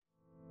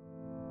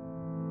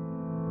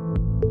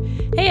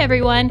Hey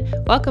everyone,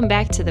 welcome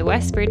back to the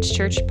Westbridge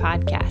Church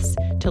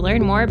podcast. To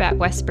learn more about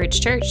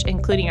Westbridge Church,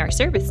 including our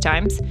service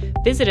times,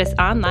 visit us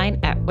online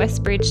at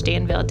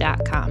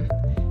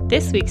westbridgedanville.com.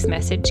 This week's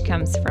message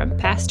comes from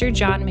Pastor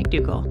John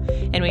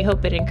McDougall, and we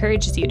hope it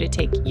encourages you to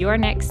take your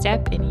next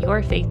step in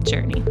your faith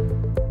journey.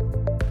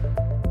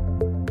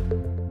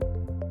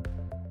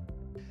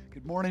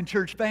 Good morning,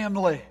 church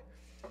family.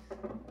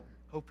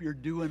 Hope you're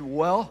doing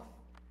well.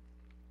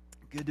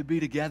 Good to be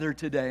together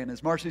today. And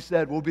as Marcy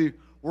said, we'll be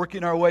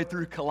working our way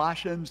through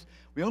Colossians.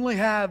 We only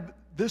have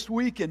this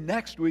week and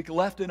next week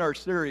left in our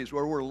series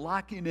where we're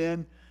locking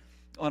in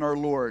on our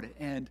Lord.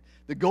 And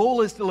the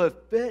goal is to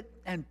live fit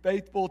and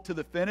faithful to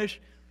the finish,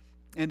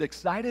 and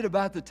excited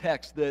about the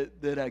text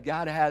that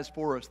God has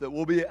for us that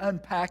we'll be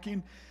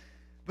unpacking.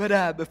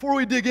 But before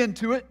we dig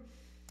into it,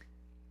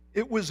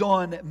 it was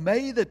on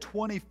May the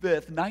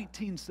 25th,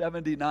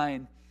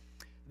 1979,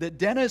 that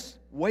Dennis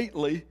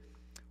Waitley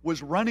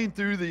was running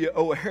through the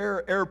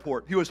O'Hare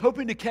Airport. He was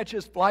hoping to catch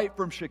his flight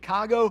from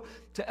Chicago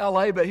to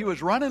LA, but he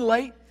was running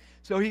late,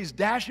 so he's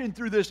dashing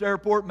through this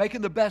airport,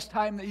 making the best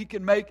time that he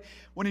can make.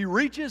 When he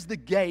reaches the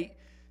gate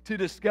to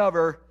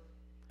discover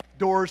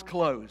doors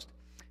closed,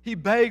 he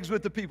begs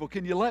with the people,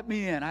 "Can you let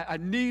me in? I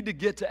need to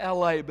get to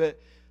LA."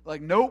 But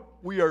like,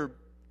 "Nope,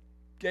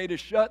 gate is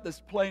shut, this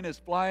plane is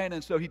flying."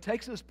 And so he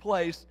takes his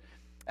place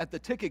at the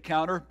ticket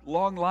counter,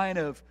 long line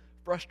of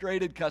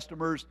frustrated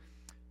customers,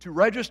 to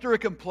register a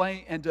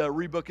complaint and to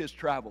rebook his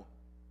travel.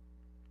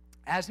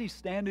 As he's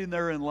standing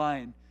there in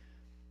line,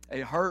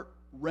 a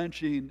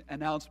heart-wrenching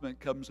announcement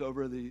comes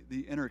over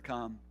the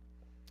intercom.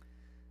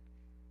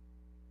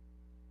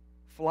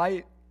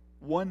 Flight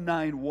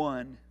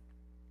 191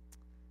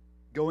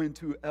 going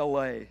to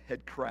LA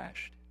had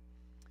crashed.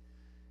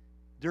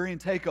 During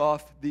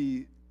takeoff,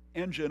 the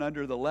engine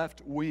under the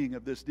left wing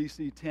of this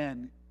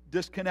DC-10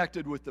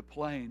 disconnected with the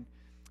plane,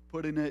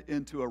 putting it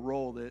into a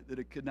roll that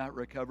it could not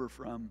recover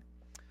from.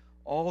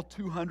 All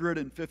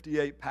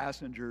 258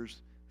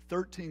 passengers,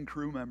 13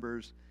 crew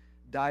members,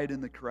 died in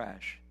the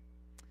crash.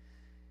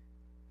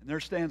 And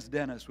there stands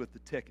Dennis with the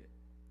ticket.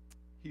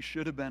 He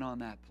should have been on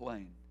that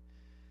plane.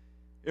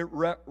 It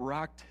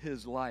rocked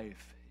his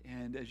life.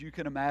 And as you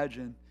can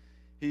imagine,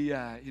 he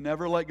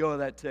never let go of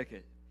that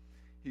ticket.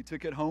 He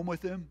took it home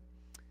with him,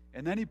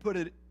 and then he put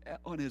it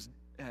on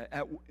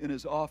in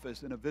his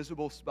office in a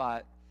visible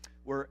spot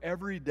where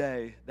every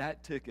day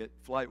that ticket,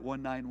 Flight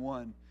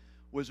 191,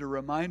 was a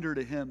reminder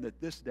to him that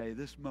this day,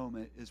 this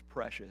moment is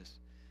precious.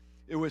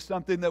 It was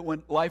something that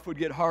when life would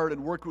get hard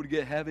and work would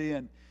get heavy,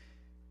 and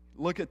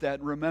look at that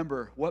and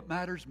remember what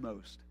matters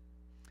most.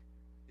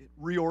 It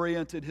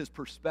reoriented his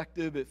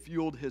perspective. It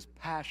fueled his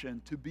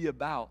passion to be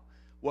about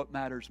what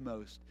matters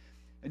most.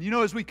 And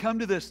as we come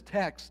to this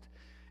text,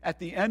 at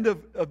the end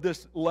of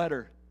this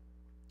letter,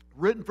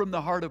 written from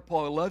the heart of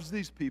Paul, who loves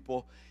these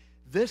people,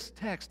 this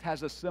text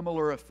has a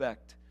similar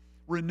effect.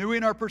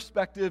 Renewing our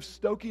perspective,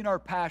 stoking our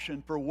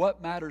passion for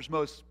what matters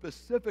most,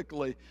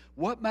 specifically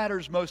what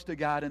matters most to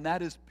God, and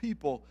that is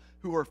people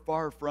who are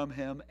far from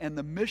Him, and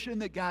the mission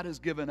that God has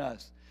given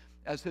us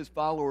as His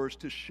followers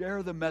to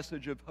share the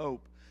message of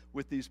hope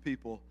with these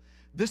people.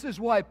 This is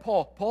why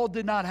Paul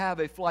did not have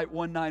a Flight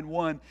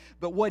 191,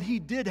 but what he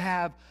did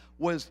have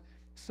was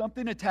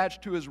something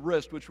attached to his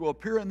wrist, which will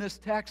appear in this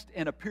text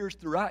and appears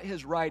throughout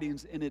his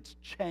writings, and it's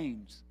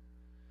chains.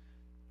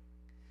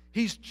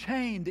 He's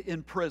chained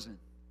in prison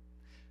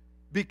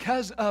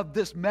because of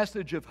this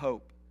message of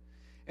hope.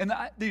 And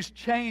these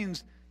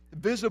chains,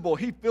 visible,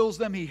 he feels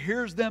them, he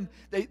hears them,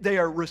 they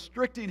are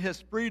restricting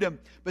his freedom,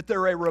 but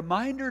they're a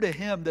reminder to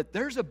him that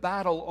there's a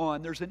battle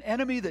on. There's an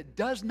enemy that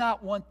does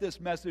not want this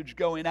message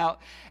going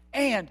out,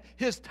 and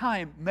his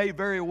time may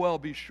very well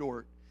be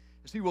short,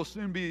 as he will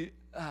soon be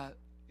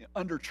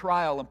under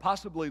trial and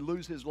possibly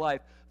lose his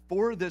life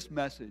for this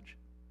message.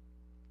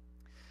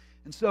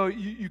 And so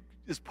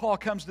as Paul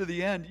comes to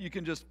the end, you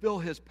can just feel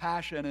his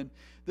passion. And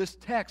this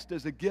text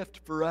is a gift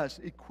for us,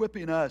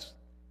 equipping us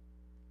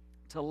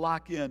to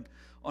lock in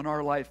on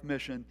our life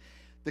mission.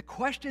 The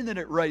question that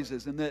it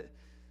raises, and that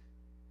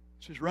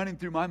it's just running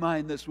through my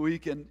mind this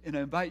week, and I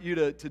invite you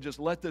to just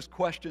let this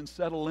question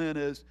settle in,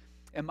 is,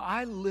 am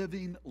I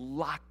living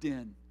locked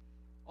in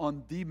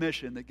on the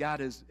mission that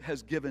God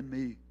has given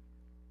me?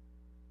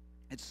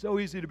 It's so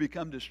easy to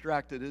become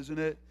distracted, isn't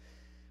it?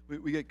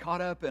 We get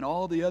caught up in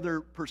all the other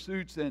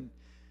pursuits and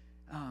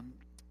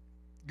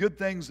good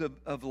things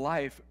of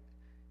life,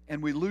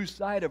 and we lose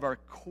sight of our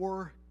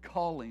core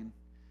calling,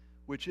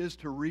 which is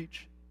to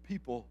reach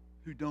people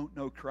who don't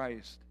know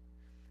Christ.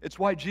 It's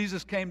why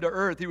Jesus came to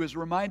earth. He was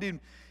reminding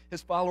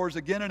His followers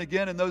again and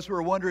again, and those who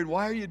are wondering,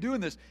 why are you doing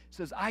this? He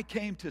says, I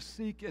came to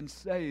seek and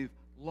save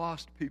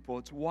lost people.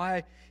 It's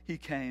why He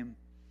came.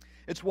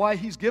 It's why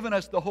He's given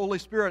us the Holy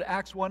Spirit.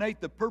 Acts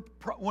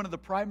 1:8, one of the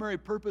primary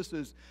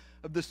purposes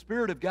of the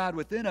Spirit of God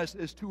within us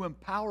is to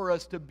empower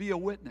us to be a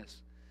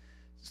witness.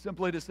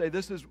 Simply to say,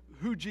 this is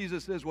who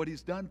Jesus is, what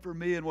He's done for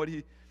me, and what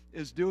He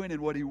is doing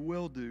and what He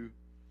will do.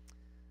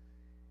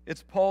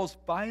 It's Paul's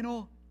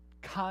final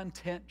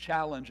content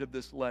challenge of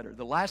this letter.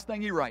 The last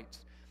thing he writes,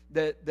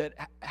 that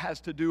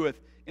has to do with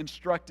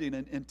instructing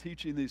and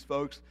teaching these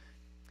folks.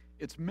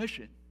 It's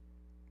mission.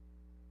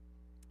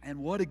 And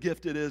what a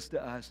gift it is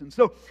to us. And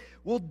so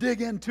we'll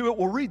dig into it,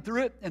 we'll read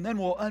through it, and then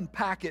we'll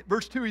unpack it.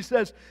 Verse 2, he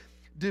says,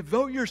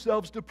 devote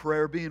yourselves to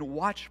prayer, being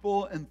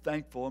watchful and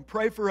thankful. And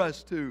pray for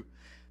us too,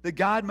 that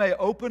God may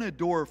open a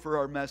door for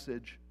our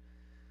message,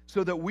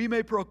 so that we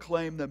may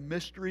proclaim the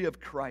mystery of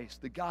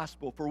Christ, the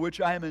gospel, for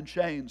which I am in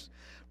chains.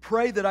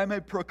 Pray that I may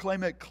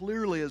proclaim it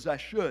clearly as I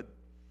should.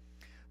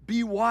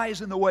 Be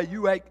wise in the way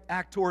you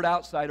act toward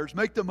outsiders.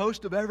 Make the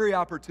most of every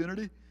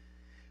opportunity.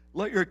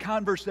 Let your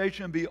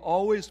conversation be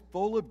always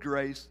full of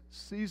grace,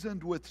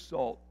 seasoned with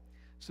salt,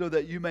 so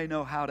that you may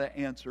know how to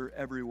answer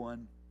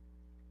everyone.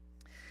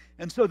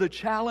 And so the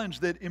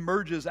challenge that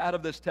emerges out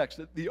of this text,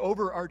 the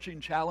overarching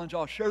challenge,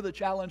 I'll share the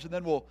challenge and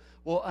then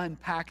we'll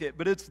unpack it,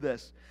 but it's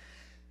this.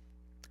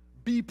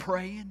 Be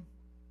praying,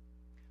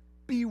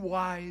 be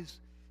wise,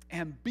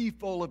 and be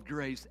full of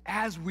grace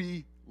as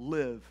we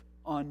live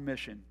on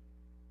mission.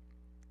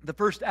 The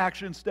first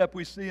action step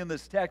we see in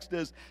this text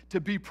is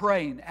to be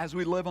praying as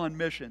we live on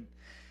mission.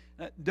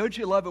 Don't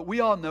you love it? We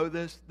all know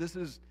this. This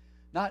is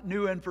not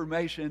new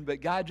information,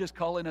 but God just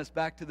calling us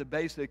back to the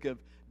basic of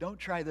don't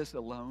try this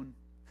alone.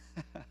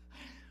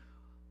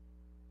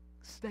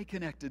 Stay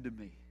connected to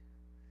me.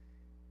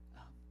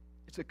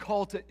 It's a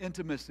call to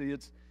intimacy.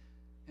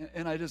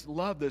 And I just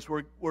love this.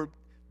 Where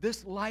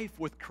this life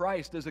with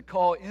Christ is a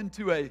call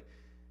into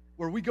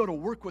where we go to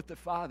work with the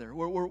Father,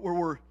 where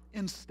we're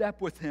in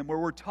step with Him, where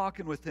we're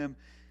talking with Him.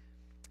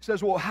 It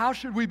says, well, how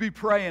should we be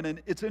praying? And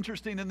it's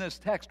interesting in this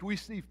text, we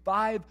see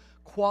 5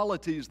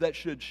 qualities that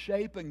should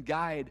shape and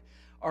guide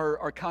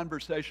our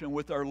conversation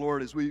with our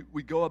Lord as we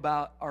go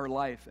about our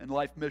life and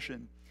life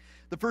mission.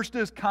 The first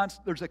is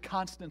there's a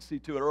constancy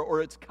to it,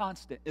 or it's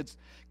constant. It's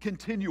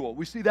continual.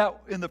 We see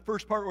that in the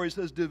first part where he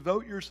says,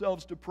 devote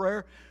yourselves to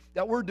prayer.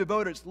 That word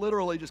devote, it's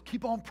literally just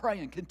keep on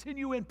praying.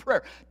 Continue in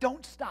prayer.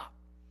 Don't stop.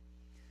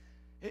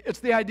 It's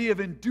the idea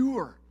of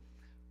endure,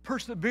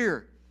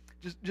 persevere,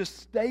 just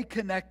stay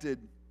connected.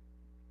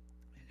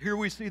 Here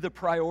we see the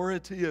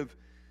priority of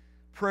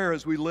prayer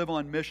as we live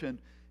on mission.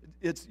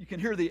 You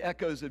can hear the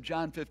echoes of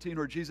John 15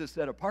 where Jesus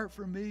said, apart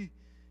from me,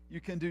 you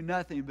can do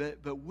nothing,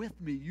 but with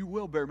me you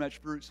will bear much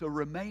fruit, so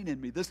remain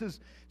in me. It's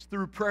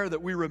through prayer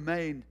that we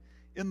remain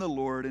in the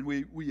Lord and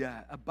we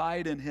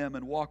abide in Him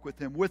and walk with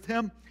Him. With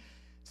Him,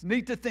 it's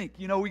neat to think.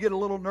 We get a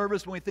little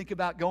nervous when we think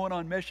about going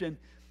on mission,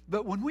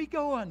 but when we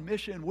go on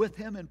mission with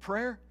Him in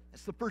prayer,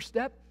 that's the first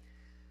step,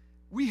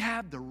 we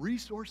have the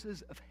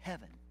resources of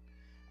heaven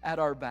at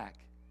our back.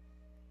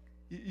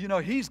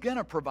 He's going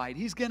to provide,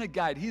 He's going to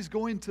guide, He's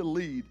going to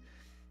lead.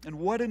 And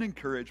what an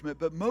encouragement,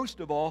 but most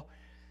of all,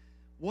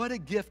 what a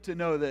gift to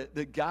know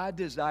that God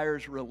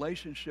desires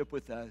relationship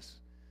with us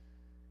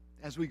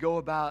as we go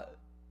about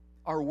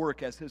our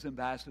work as His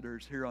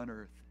ambassadors here on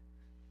earth.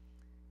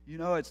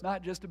 It's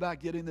not just about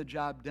getting the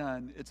job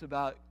done. It's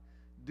about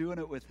doing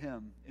it with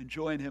Him,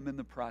 enjoying Him in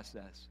the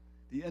process,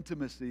 the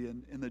intimacy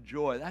and the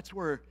joy. That's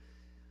where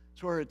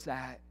it's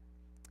at.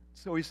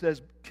 So he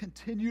says,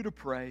 continue to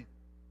pray.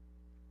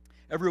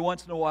 Every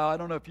once in a while, I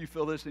don't know if you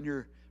feel this in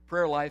your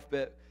prayer life,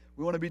 but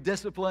we want to be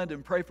disciplined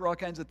and pray for all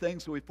kinds of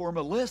things, so we form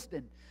a list,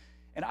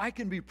 and I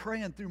can be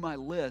praying through my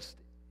list,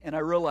 and I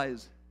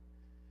realize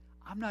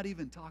I'm not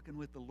even talking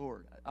with the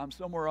Lord. I'm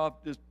somewhere off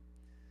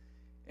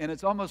and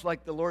it's almost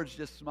like the Lord's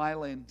just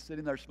smiling,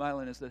 sitting there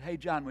smiling, and said, hey,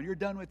 John, when you're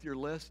done with your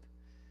list,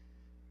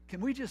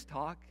 can we just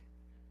talk?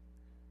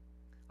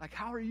 Like,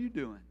 how are you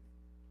doing?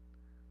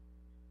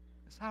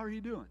 How are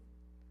you doing?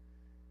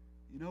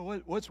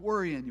 What's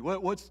worrying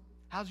you?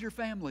 How's your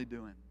family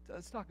doing?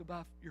 Let's talk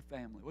about your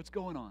family. What's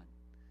going on?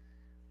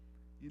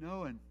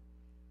 And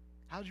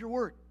how's your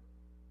work?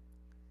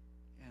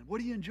 And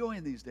what are you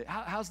enjoying these days?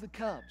 How's the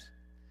Cubs?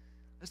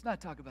 Let's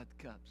not talk about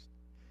the Cubs.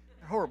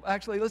 They're horrible.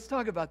 Actually, let's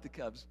talk about the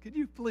Cubs. Could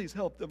you please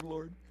help them,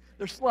 Lord?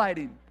 They're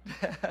sliding.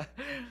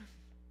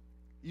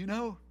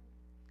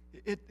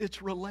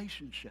 It's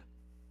relationship.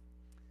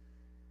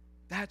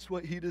 That's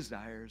what He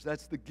desires.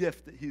 That's the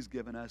gift that He's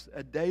given us. So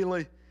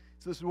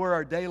this is where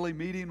our daily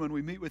meeting, when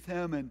we meet with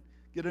Him and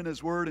get in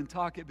His Word and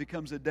talk, it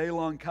becomes a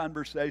day-long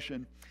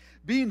conversation.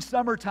 Being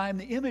summertime,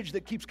 the image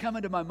that keeps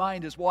coming to my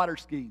mind is water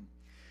skiing.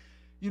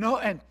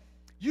 And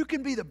you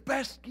can be the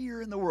best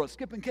skier in the world.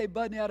 Skip and Kay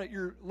Budney out at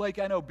your lake.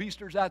 I know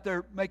Beaster's out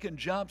there making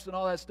jumps and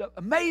all that stuff.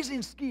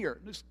 Amazing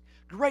skier. Just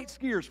great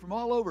skiers from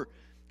all over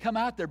come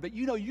out there. But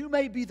you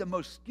may be the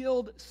most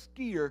skilled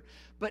skier,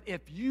 but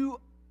if you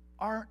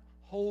aren't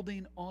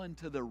holding on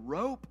to the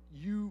rope,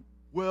 you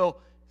will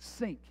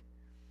sink.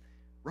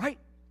 Right?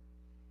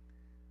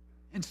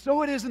 And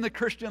so it is in the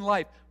Christian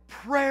life.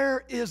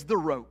 Prayer is the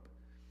rope.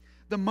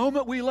 The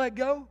moment we let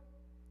go,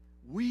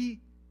 we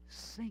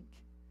sink.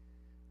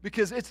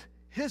 Because it's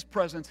His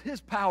presence,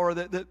 His power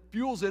that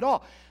fuels it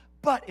all.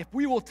 But if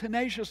we will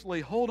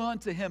tenaciously hold on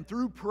to Him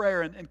through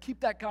prayer and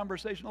keep that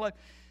conversation alive,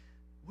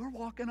 we're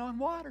walking on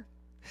water.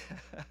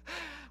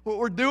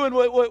 We're doing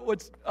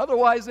what's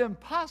otherwise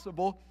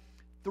impossible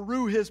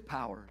through His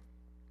power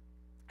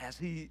as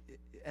He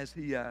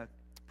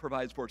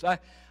provides for us.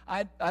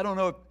 I don't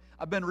know if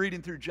I've been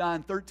reading through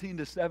John 13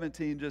 to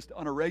 17 just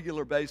on a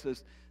regular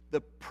basis. The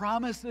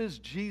promises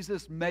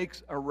Jesus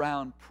makes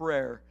around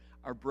prayer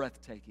are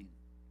breathtaking,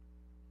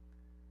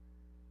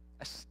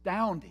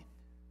 astounding.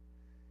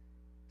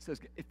 It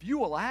says, if you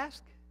will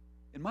ask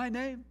in my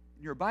name,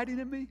 and you're abiding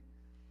in me,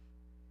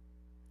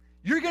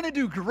 you're going to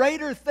do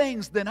greater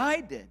things than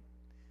I did.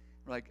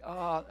 We're like,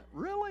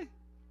 really?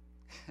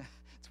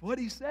 It's what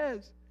he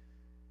says.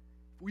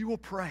 We will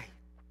pray.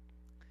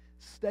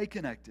 Stay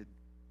connected.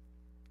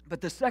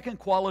 But the second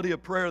quality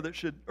of prayer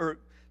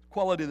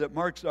quality that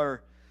marks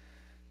our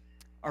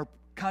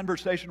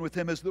conversation with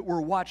him is that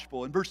we're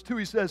watchful. In verse 2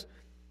 he says,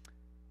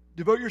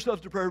 devote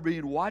yourselves to prayer,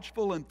 being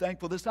watchful and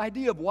thankful. This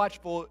idea of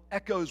watchful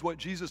echoes what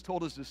Jesus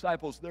told his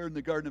disciples there in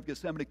the Garden of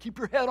Gethsemane. Keep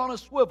your head on a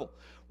swivel.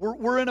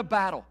 We're in a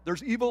battle.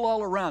 There's evil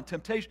all around.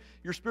 Temptation.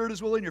 Your spirit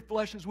is willing, your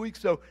flesh is weak.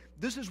 So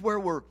this is where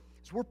we're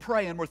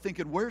praying. We're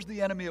thinking, where's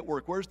the enemy at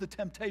work? Where's the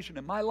temptation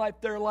in my life,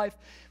 their life?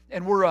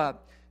 And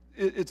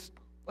it's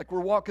like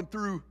we're walking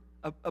through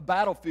a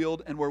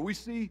battlefield, and where we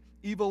see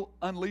evil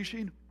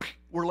unleashing,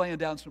 we're laying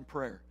down some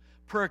prayer.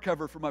 Prayer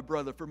cover for my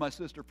brother, for my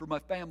sister, for my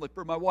family,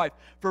 for my wife,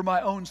 for my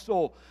own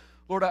soul.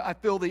 Lord, I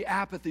feel the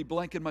apathy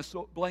blanketing my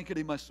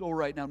soul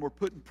right now, and we're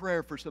putting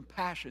prayer for some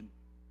passion.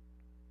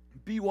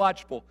 Be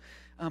watchful.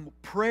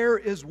 Prayer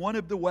is one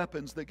of the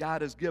weapons that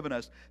God has given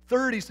us.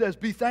 Third, he says,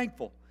 be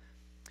thankful.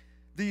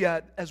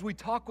 As we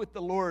talk with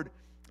the Lord,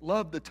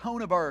 love, the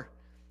tone of our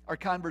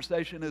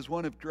conversation is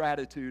one of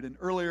gratitude. And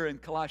earlier in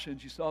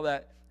Colossians, you saw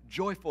that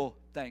joyful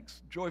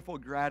thanks, joyful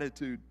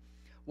gratitude.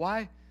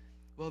 Why?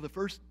 Well, the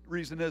first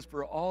reason is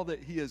for all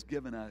that he has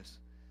given us.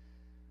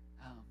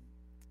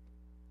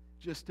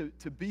 Just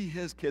to be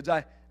his kids.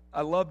 I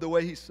love the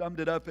way he summed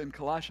it up in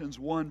Colossians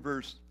 1,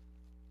 verse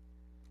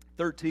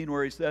 13,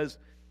 where he says,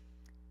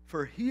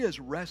 for he has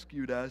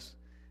rescued us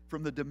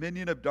from the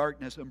dominion of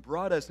darkness and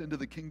brought us into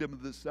the kingdom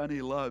of the Son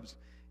he loves,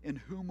 in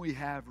whom we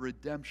have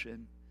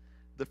redemption,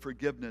 the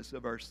forgiveness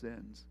of our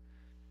sins.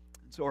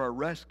 And so our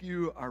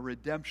rescue, our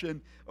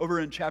redemption. Over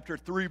in chapter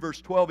 3, verse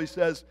 12, he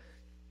says,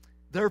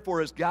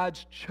 therefore, as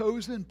God's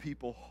chosen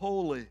people,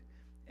 holy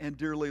and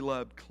dearly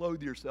loved,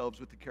 clothe yourselves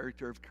with the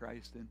character of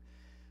Christ. And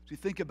as we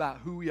think about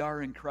who we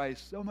are in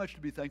Christ, so much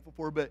to be thankful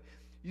for. But,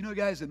 you know,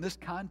 guys, in this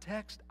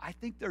context, I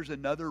think there's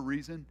another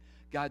reason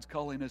God's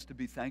calling us to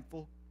be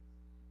thankful.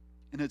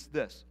 And it's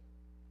this.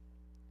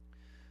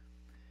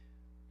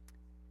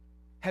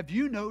 Have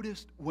you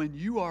noticed when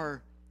you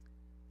are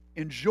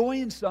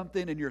enjoying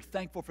something and you're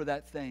thankful for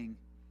that thing,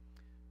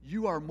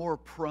 you are more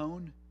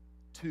prone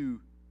to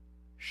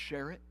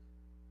share it,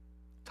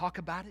 talk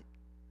about it?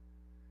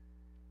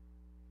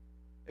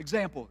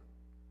 Example,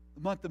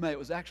 the month of May, it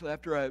was actually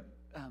after I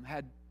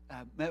had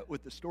met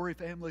with the Story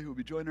family who will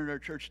be joining our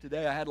church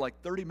today. I had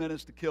like 30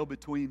 minutes to kill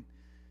between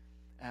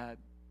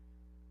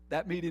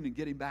that meeting and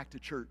getting back to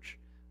church.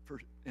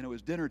 And it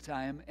was dinner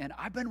time, and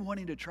I've been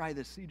wanting to try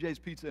this CJ's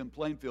Pizza in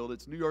Plainfield.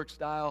 It's New York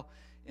style,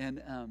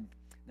 and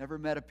never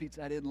met a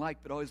pizza I didn't like,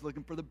 but always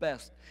looking for the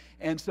best.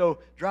 And so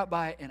dropped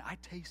by, and I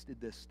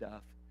tasted this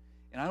stuff.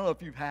 And I don't know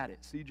if you've had it.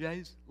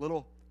 CJ's,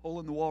 little hole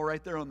in the wall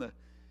right there as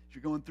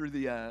you're going through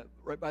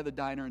right by the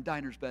diner, and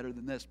diner's better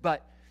than this.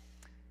 But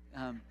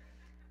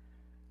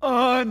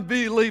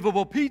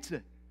unbelievable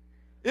pizza.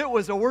 It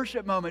was a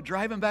worship moment,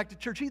 driving back to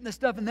church, eating this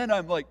stuff, and then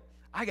I'm like,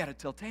 I got to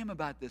tell Tam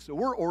about this. So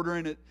we're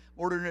ordering it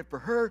for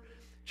her.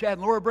 Chad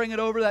and Laura bring it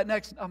over that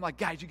next. I'm like,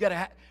 guys, you got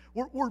to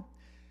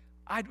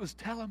I was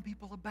telling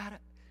people about it.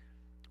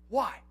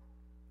 Why?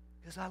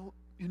 Because I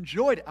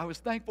enjoyed it. I was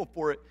thankful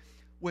for it.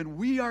 When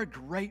we are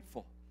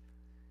grateful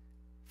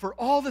for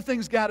all the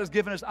things God has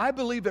given us, I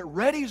believe it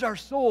readies our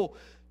soul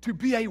to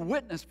be a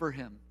witness for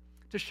him,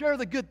 to share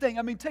the good thing.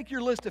 I mean, take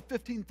your list of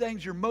 15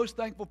 things you're most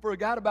thankful for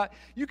God about.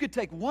 You could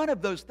take one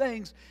of those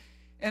things,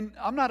 and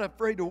I'm not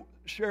afraid to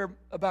share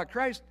about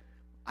Christ.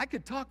 I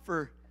could talk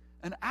for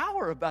an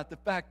hour about the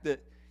fact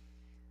that,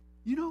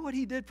 you know what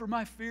he did for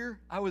my fear?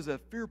 I was a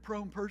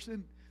fear-prone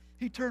person.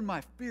 He turned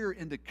my fear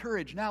into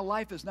courage. Now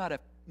life is not a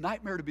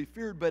nightmare to be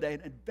feared, but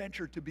an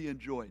adventure to be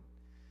enjoyed.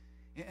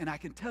 And I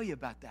can tell you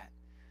about that.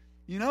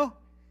 You know?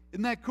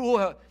 Isn't that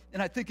cool?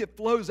 And I think it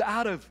flows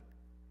out of,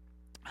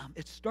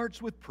 it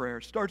starts with prayer,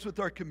 starts with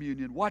our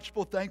communion,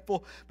 watchful,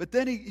 thankful. But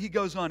then he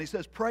goes on. He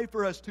says, pray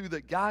for us too,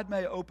 that God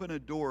may open a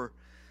door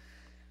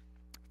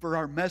for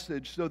our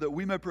message so that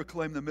we may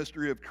proclaim the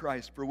mystery of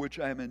Christ, for which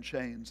I am in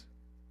chains.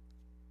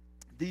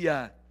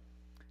 The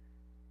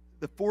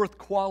fourth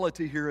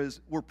quality here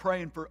is we're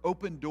praying for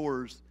open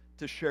doors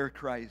to share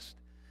Christ.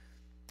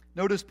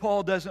 Notice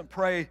Paul doesn't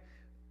pray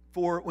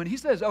for, when he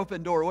says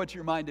open door, what's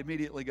your mind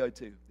immediately go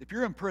to? If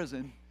you're in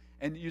prison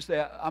and you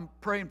say, I'm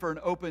praying for an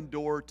open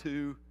door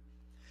to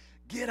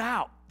get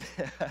out.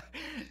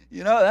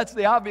 You know, that's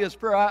the obvious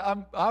prayer.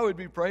 I would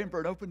be praying for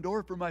an open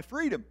door for my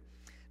freedom.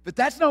 But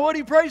that's not what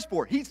he prays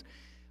for. He's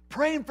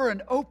praying for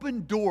an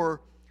open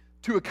door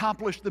to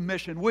accomplish the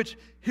mission, which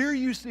here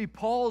you see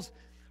Paul's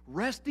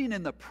resting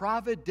in the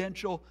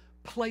providential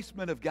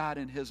placement of God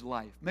in his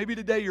life. Maybe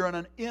today you're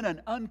in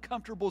an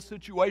uncomfortable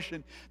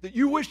situation that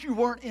you wish you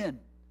weren't in.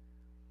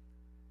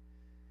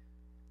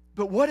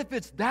 But what if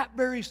it's that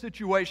very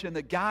situation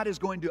that God is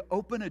going to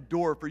open a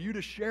door for you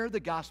to share the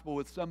gospel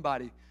with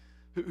somebody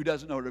who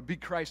doesn't know, to be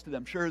Christ to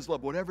them, share his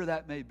love, whatever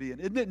that may be. And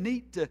isn't it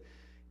neat to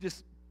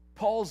just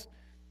Paul's,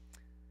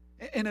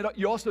 and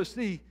you also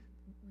see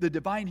the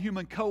divine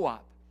human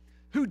co-op.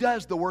 Who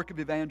does the work of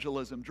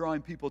evangelism,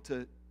 drawing people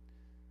to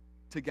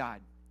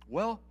God?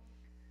 Well,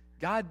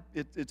 God,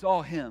 it's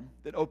all him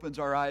that opens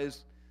our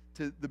eyes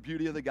to the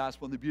beauty of the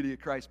gospel and the beauty of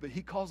Christ. But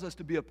he calls us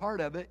to be a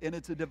part of it, and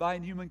it's a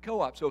divine human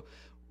co-op. So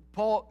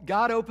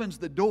God opens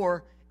the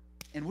door,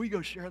 and we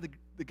go share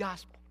the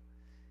gospel.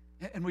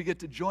 And we get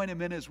to join him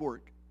in his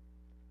work.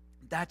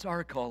 That's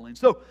our calling.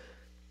 So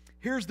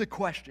here's the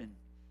question.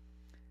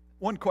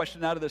 One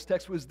question out of this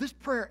text was this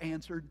prayer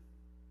answered?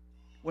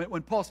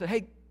 When Paul said,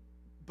 hey,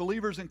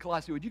 believers in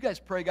Colossae, would you guys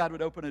pray God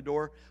would open a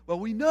door? Well,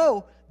 we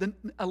know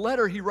a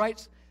letter he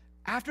writes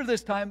after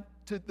this time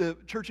to the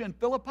church in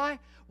Philippi.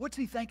 What's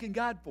he thanking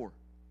God for?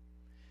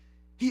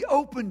 He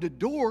opened a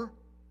door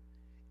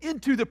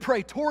into the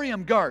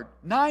Praetorium Guard,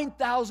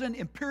 9,000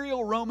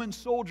 imperial Roman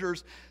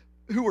soldiers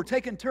who were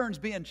taking turns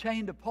being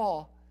chained to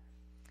Paul.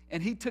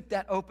 And he took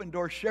that open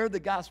door, shared the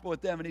gospel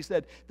with them, and he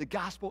said, the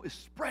gospel is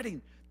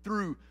spreading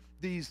through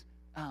these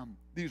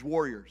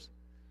warriors.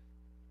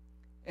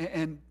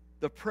 And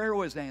the prayer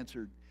was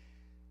answered.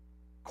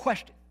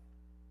 Question: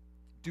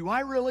 do I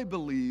really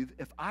believe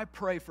if I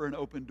pray for an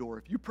open door,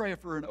 if you pray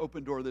for an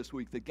open door this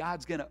week, that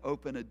God's going to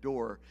open a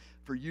door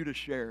for you to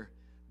share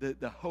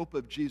the hope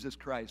of Jesus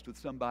Christ with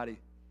somebody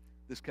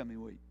this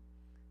coming week?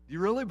 Do you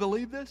really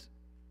believe this?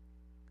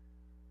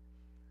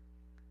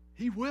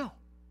 He will.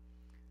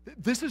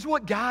 This is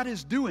what God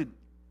is doing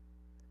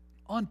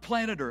on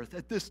planet Earth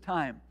at this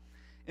time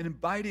and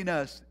inviting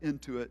us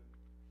into it.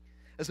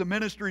 As a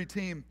ministry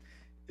team,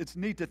 it's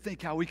neat to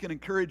think how we can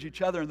encourage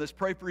each other in this,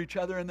 pray for each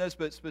other in this,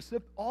 but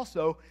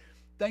also,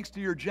 thanks to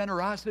your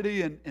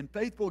generosity and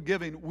faithful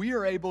giving, we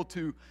are able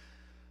to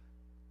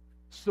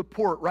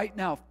support right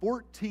now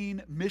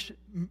 14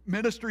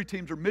 ministry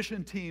teams or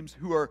mission teams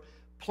who are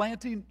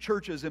planting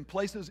churches in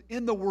places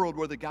in the world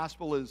where the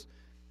gospel is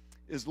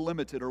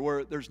limited, or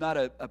where there's not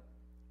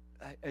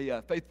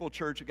a faithful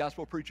church, a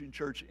gospel preaching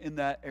church in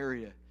that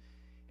area.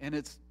 And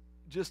it's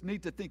just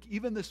neat to think,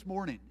 even this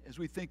morning, as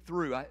we think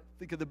through, I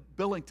think of the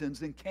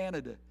Billingtons in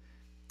Canada,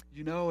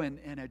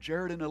 and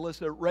Jared and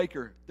Alyssa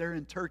Raker, they're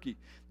in Turkey,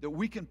 that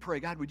we can pray,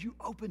 God, would you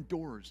open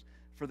doors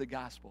for the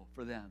gospel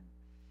for them?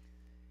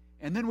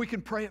 And then we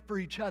can pray it for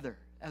each other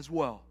as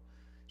well.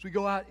 As we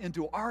go out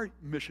into our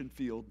mission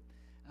field,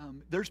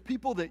 there's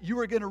people that you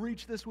are going to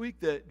reach this week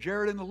that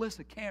Jared and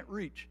Alyssa can't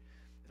reach,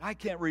 that I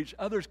can't reach,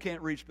 others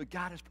can't reach, but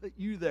God has put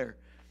you there.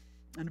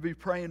 And to be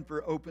praying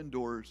for open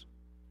doors.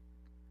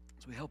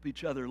 So we help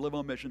each other live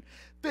on mission.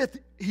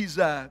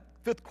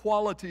 Fifth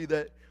quality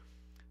that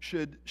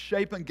should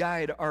shape and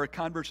guide our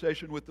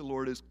conversation with the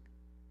Lord is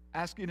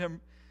asking him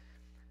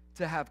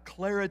to have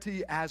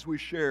clarity as we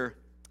share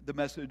the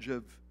message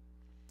of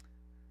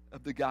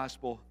the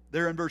gospel.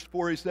 There in verse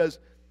 4 he says,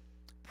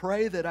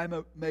 pray that I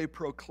may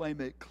proclaim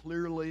it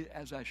clearly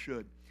as I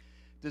should.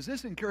 Does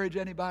this encourage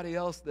anybody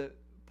else that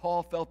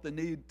Paul felt the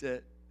need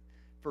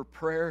for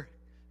prayer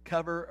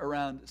cover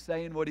around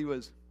saying what he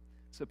was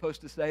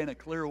supposed to say in a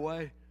clear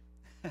way?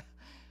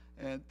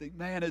 And think,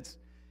 man, it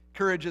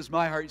encourages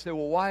my heart. You say,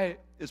 well, why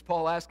is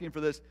Paul asking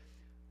for this?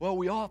 Well,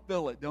 we all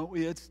feel it, don't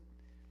we?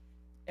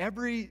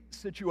 Every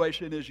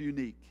situation is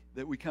unique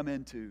that we come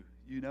into.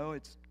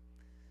 It's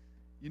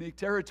unique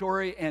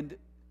territory, and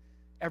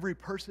every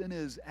person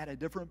is at a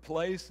different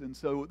place, and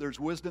so there's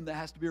wisdom that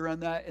has to be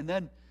around that. And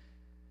then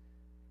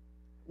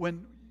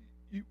when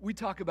we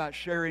talk about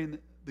sharing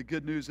the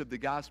good news of the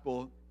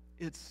gospel,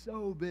 it's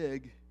so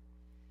big,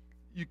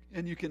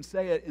 and you can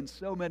say it in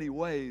so many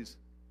ways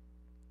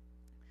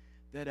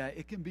that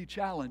it can be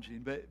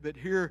challenging. But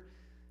here,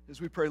 as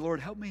we pray, Lord,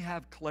 help me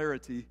have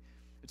clarity.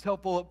 It's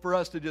helpful for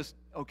us to just,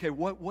 okay,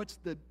 what's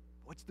the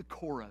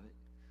core of it?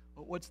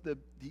 What's the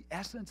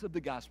essence of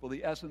the gospel,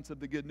 the essence of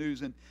the good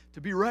news, and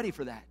to be ready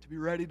for that, to be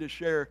ready to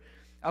share.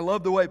 I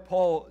love the way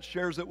Paul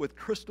shares it with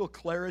crystal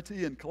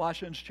clarity in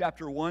Colossians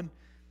chapter 1,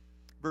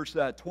 verse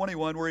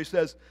 21, where he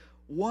says,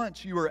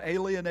 once you were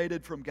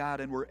alienated from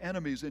God and were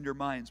enemies in your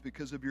minds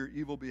because of your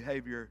evil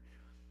behavior,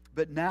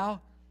 but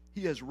now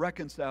he has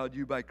reconciled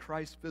you by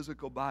Christ's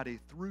physical body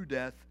through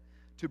death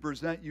to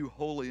present you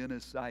holy in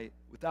his sight,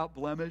 without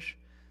blemish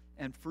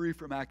and free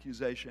from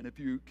accusation. If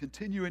you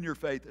continue in your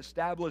faith,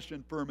 established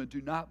and firm, and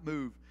do not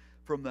move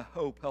from the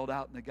hope held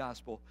out in the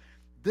gospel.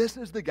 This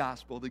is the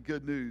gospel, the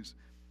good news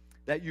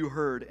that you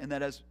heard and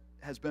that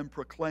has been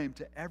proclaimed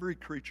to every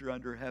creature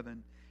under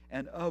heaven,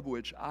 and of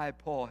which I,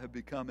 Paul, have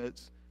become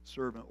its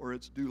servant, or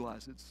its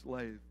doulos, its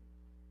slave.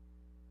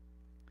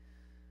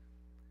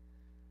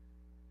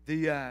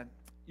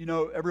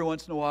 Every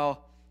once in a while,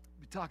 I'll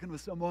be talking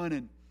with someone,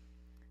 and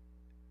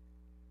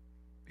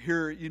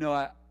here,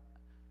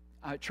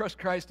 I trust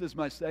Christ as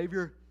my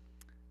Savior,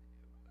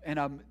 and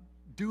I'm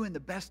doing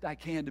the best I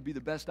can to be the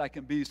best I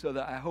can be so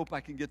that I hope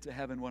I can get to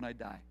heaven when I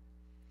die.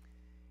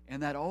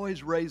 And that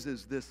always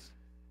raises this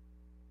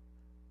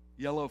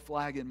yellow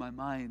flag in my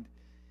mind.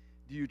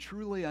 Do you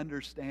truly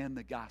understand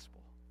the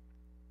gospel?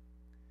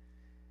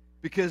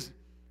 Because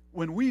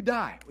when we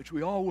die, which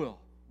we all will,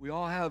 we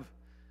all have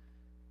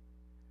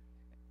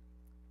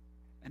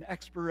an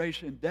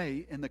expiration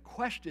date, and the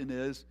question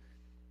is,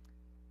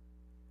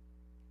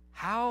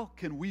 how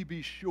can we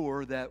be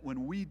sure that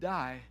when we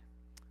die,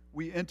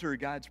 we enter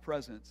God's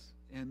presence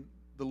and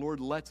the Lord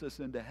lets us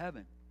into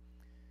heaven?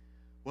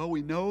 Well,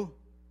 we know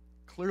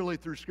clearly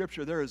through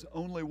Scripture there is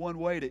only one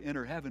way to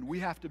enter heaven. We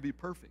have to be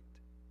perfect.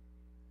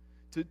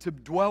 To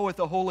dwell with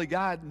the holy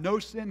God, no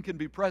sin can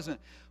be present.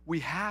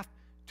 We have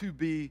to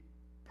be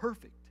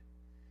perfect.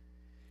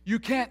 You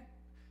can't,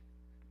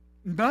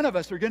 none of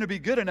us are going to be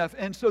good enough.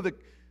 And so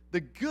the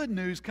good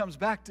news comes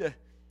back to,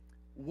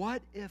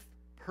 what if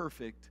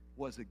perfect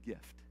was a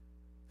gift?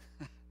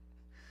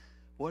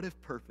 What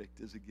if perfect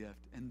is a gift?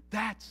 And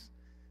that's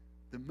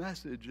the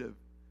message of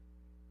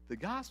the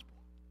gospel.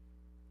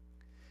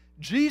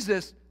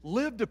 Jesus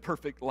lived a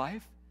perfect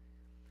life,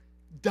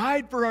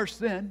 died for our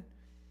sin,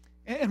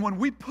 and when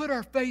we put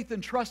our faith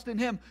and trust in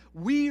Him,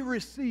 we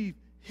receive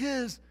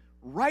His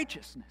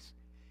righteousness.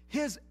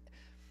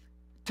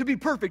 To be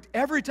perfect,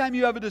 every time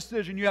you have a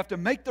decision, you have to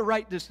make the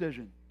right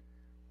decision.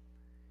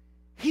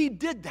 He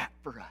did that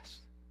for us.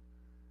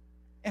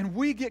 And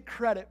we get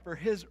credit for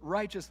His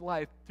righteous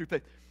life through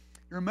faith.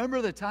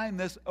 Remember the time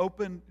this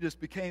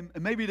just became,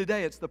 and maybe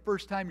today it's the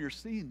first time you're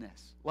seeing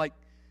this. Like,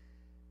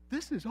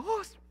 this is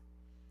awesome.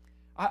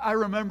 I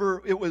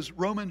remember it was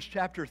Romans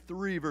chapter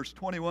 3, verse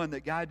 21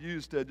 that God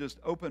used to just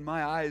open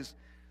my eyes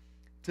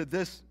to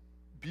this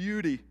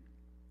beauty,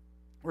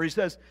 where He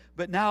says,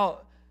 but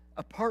now,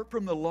 apart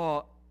from the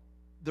law,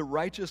 the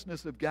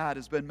righteousness of God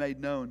has been made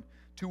known,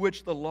 to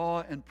which the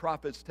law and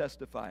prophets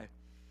testify.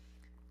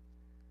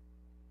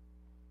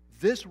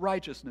 This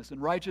righteousness, and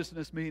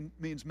righteousness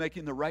means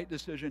making the right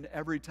decision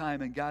every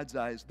time in God's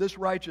eyes. This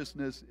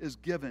righteousness is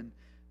given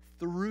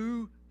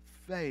through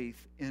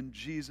faith in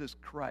Jesus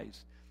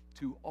Christ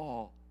to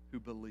all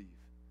who believe.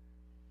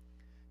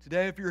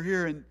 Today, if you're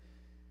here and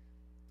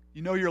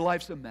you know your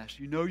life's a mess,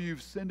 you know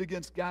you've sinned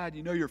against God,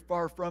 you know you're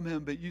far from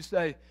Him, but you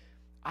say,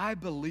 I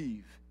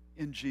believe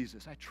in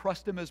Jesus. I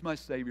trust Him as my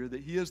Savior,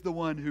 that He is the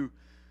one who,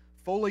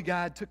 fully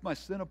God, took my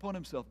sin upon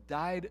Himself,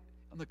 died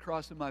on the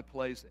cross in my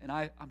place, and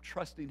I'm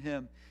trusting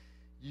Him.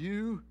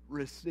 You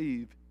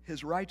receive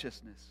His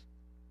righteousness.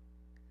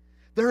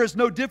 There is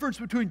no difference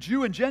between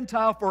Jew and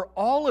Gentile, for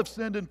all have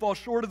sinned and fall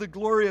short of the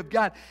glory of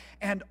God,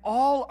 and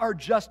all are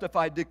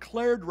justified,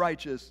 declared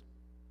righteous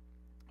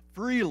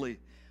freely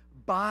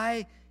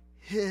by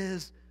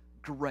His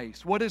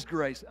grace. What is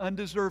grace?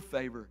 Undeserved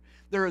favor.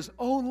 There is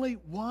only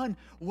one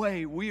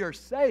way we are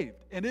saved,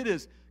 and it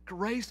is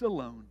grace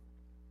alone.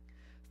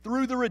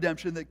 Through the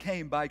redemption that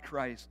came by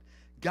Christ,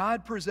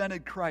 God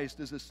presented Christ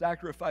as a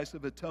sacrifice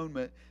of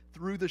atonement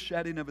through the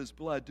shedding of His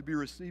blood to be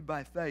received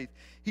by faith.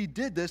 He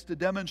did this to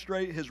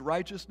demonstrate His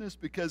righteousness,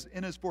 because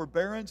in His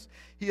forbearance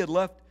He had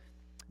left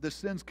the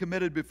sins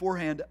committed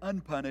beforehand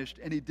unpunished,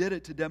 and He did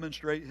it to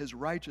demonstrate His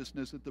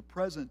righteousness at the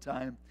present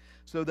time,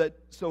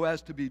 so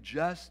as to be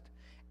just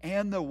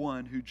and the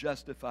one who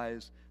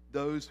justifies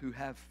those who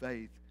have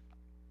faith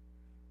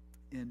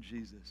in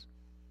Jesus.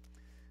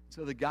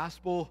 So the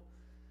gospel,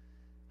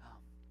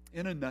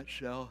 in a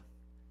nutshell,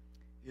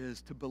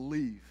 is to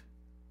believe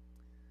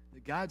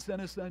that God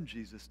sent His Son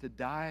Jesus to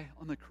die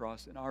on the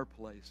cross in our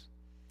place.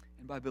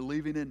 And by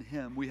believing in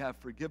Him, we have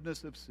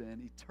forgiveness of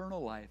sin,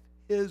 eternal life,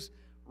 His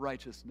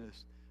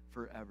righteousness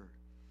forever.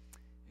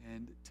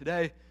 And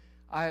today,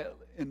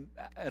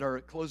 at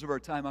our close of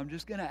our time, I'm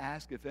just going to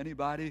ask if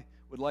anybody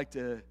would like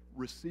to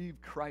receive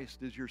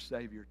Christ as your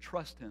Savior,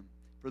 trust Him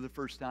for the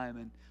first time.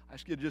 And I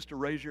ask you just to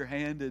raise your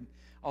hand, and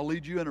I'll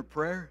lead you in a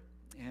prayer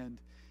and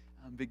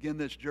begin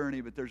this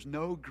journey. But there's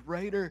no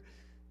greater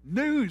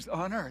news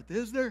on earth,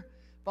 is there?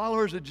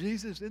 Followers of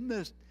Jesus, in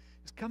this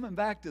is coming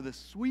back to the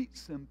sweet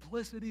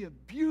simplicity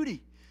and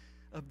beauty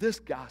of this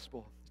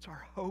gospel. It's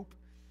our hope,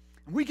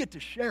 and we get to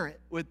share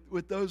it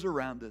with those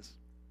around us.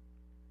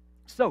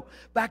 So,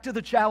 back to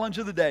the challenge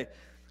of the day.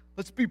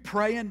 Let's be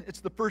praying.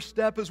 It's the first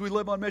step as we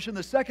live on mission.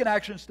 The second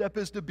action step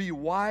is to be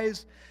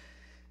wise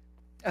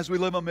as we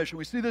live on mission.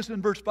 We see this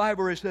in verse 5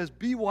 where He says,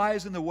 be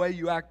wise in the way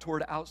you act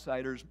toward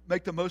outsiders.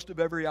 Make the most of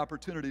every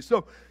opportunity.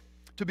 So,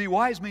 to be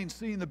wise means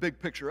seeing the big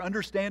picture,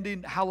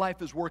 understanding how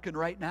life is working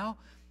right now.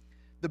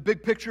 The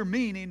big picture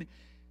meaning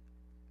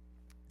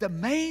the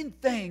main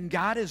thing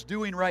God is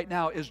doing right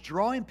now is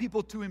drawing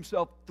people to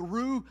Himself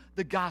through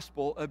the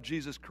gospel of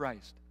Jesus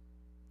Christ.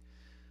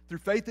 Through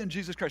faith in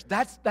Jesus Christ.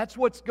 That's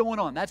what's going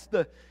on. That's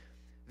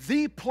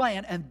the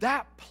plan, and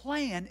that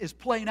plan is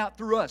playing out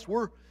through us.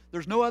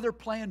 There's no other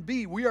plan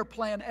B. We are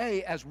plan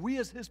A as we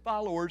as His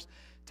followers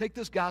take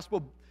this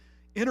gospel,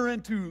 enter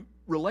into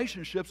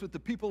relationships with the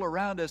people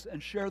around us,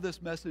 and share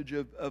this message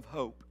of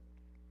hope.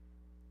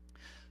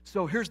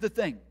 So here's the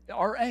thing.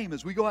 Our aim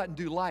as we go out and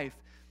do life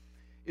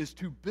is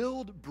to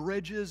build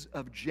bridges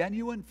of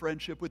genuine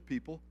friendship with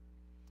people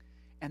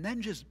and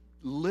then just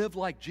live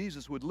like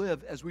Jesus would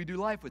live as we do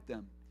life with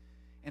them.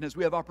 And as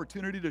we have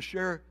opportunity to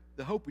share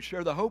the hope, we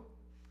share the hope.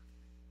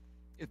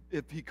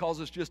 If he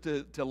calls us just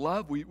to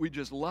love, we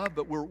just love,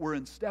 but we're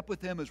in step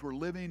with him as we're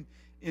living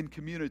in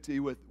community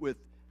with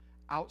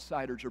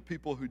outsiders or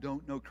people who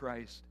don't know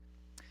Christ.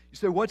 You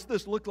say, what's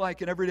this look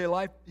like in everyday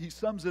life? He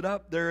sums it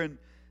up there in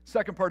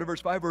second part of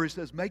verse 5 where he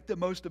says, make the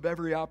most of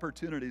every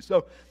opportunity.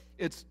 So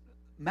it's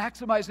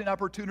maximizing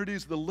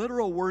opportunities. The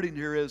literal wording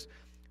here is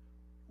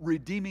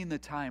redeeming the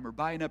time or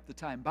buying up the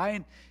time.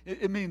 Buying,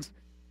 it means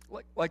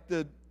like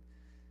the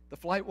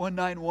Flight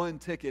 191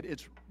 ticket.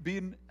 It's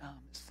being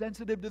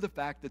sensitive to the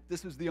fact that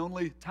this is the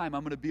only time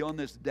I'm going to be on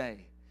this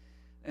day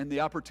and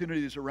the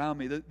opportunities around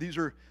me.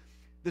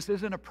 This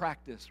isn't a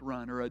practice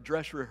run or a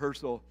dress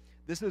rehearsal.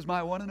 This is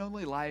my one and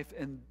only life,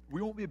 and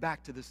we won't be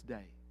back to this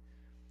day.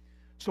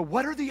 So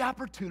what are the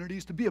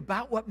opportunities to be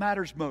about what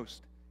matters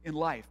most in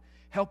life?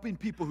 Helping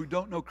people who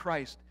don't know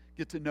Christ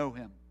get to know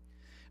him.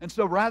 And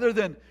so rather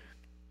than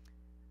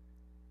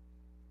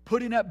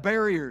putting up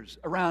barriers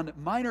around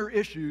minor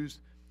issues,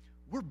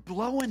 we're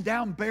blowing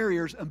down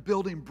barriers and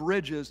building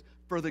bridges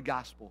for the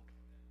gospel.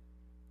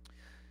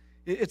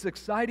 It's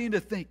exciting to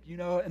think,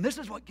 and this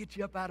is what gets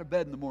you up out of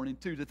bed in the morning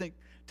too, to think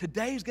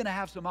today's going to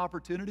have some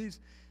opportunities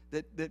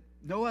that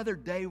no other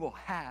day will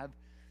have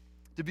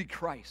to be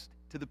Christ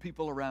to the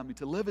people around me,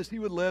 to live as he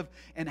would live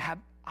and have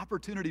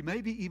opportunity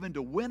maybe even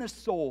to win a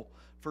soul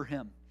for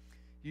him,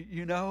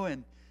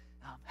 and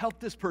help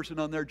this person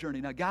on their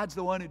journey. Now, God's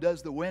the one who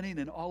does the winning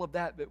and all of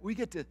that, but we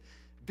get to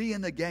be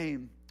in the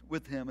game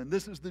with him, and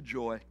this is the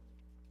joy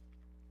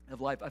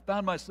of life. I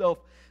found myself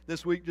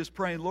this week just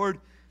praying, Lord,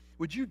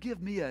 would you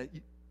give me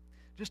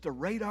just a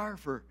radar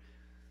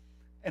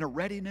and a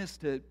readiness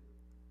to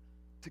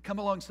come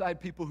alongside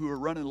people who are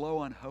running low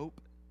on hope?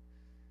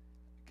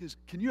 Because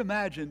can you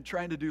imagine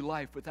trying to do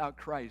life without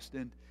Christ?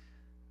 And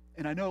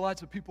I know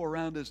lots of people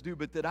around us do,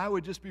 but that I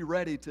would just be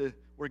ready to,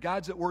 where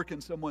God's at work in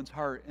someone's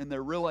heart and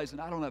they're realizing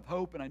I don't have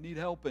hope and I need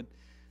help, and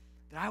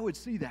that I would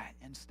see that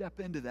and step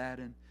into that.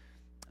 And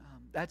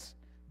that's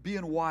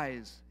being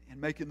wise and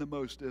making the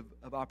most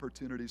of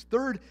opportunities.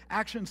 Third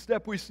action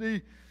step we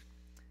see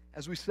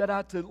as we set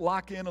out to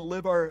lock in and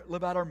live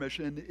out our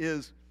mission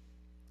is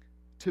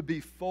to be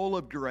full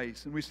of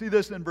grace. And we see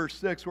this in verse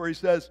 6 where he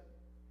says,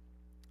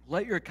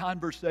 let your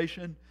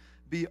conversation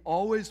be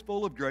always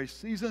full of grace,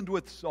 seasoned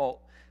with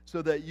salt,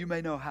 so that you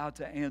may know how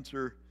to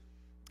answer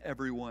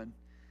everyone.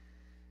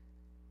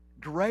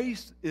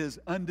 Grace is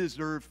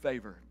undeserved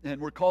favor. And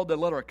we're called to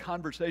let our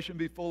conversation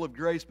be full of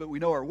grace, but we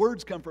know our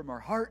words come from our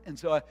heart. And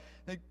so I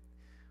think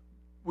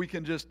we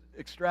can just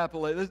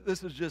extrapolate.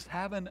 This is just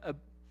having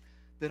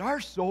that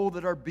our soul,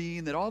 that our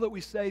being, that all that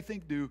we say,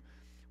 think, do,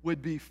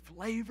 would be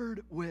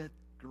flavored with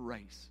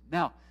grace.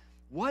 Now,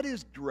 what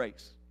is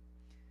grace?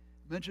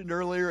 I mentioned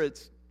earlier,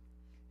 it's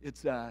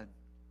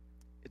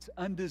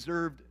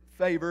undeserved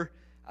favor.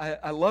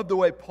 I love the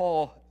way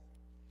Paul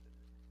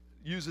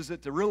uses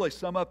it to really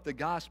sum up the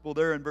gospel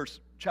there in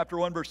chapter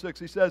 1, verse 6.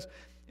 He says,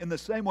 in the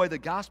same way, the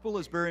gospel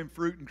is bearing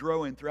fruit and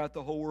growing throughout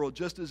the whole world,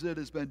 just as it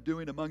has been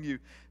doing among you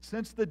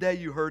since the day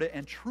you heard it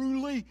and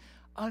truly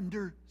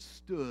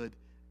understood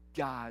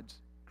God's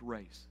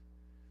grace.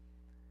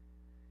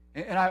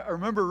 And I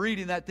remember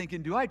reading that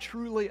thinking, do I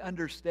truly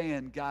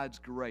understand God's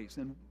grace?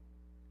 And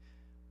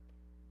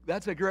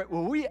that's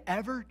will we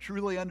ever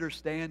truly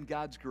understand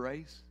God's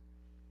grace?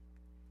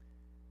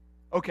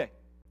 Okay,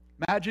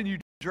 imagine you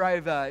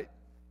drive, head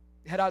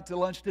out to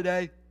lunch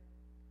today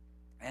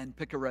and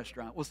pick a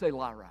restaurant. We'll say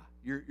La Ra.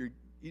 You're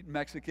eating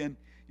Mexican.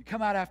 You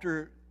come out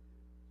after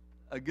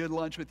a good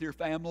lunch with your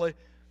family,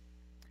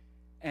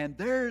 and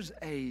there's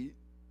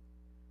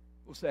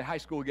we'll say high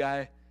school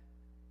guy.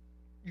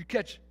 You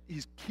catch,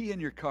 he's keying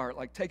your car,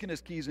 like taking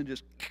his keys and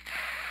just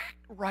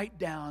right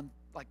down,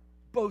 like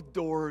both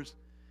doors,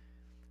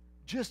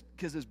 just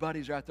because his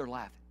buddies are out there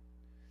laughing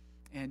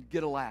and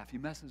get a laugh. He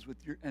messes with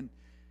and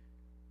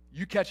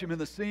you catch him in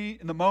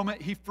the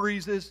moment, he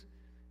freezes.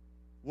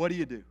 What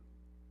do?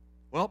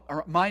 Well,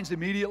 our minds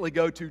immediately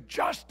go to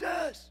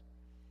justice.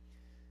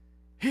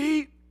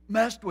 He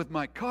messed with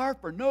my car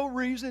for no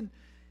reason.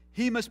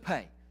 He must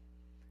pay.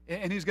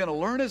 And he's going to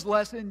learn his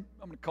lesson.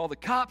 I'm going to call the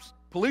cops,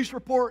 police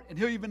report, and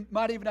he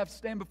might even have to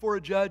stand before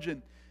a judge,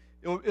 and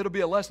it'll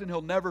be a lesson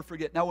he'll never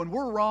forget. Now, when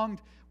we're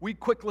wronged, we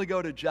quickly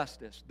go to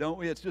justice, don't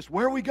we? It's just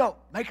where we go,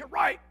 make it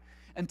right.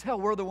 Until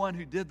we're the one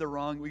who did the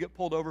wrong, we get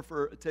pulled over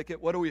for a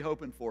ticket. What are we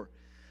hoping for?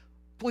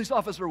 Police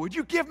officer, would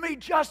you give me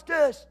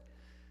justice?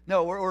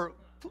 No, we're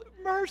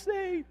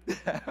mercy.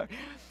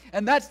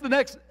 And that's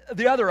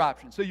the other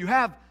option. So you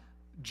have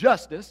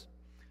justice,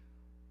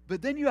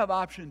 but then you have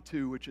option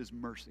 2, which is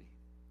mercy.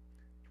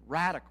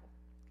 Radical.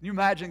 Can you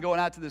imagine going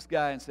out to this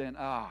guy and saying,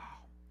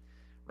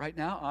 right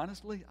now,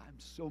 honestly, I'm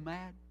so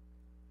mad.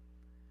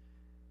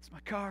 It's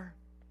my car.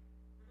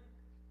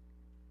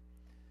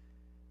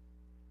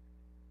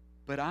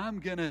 But I'm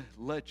going to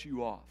let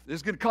you off. This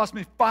is going to cost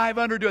me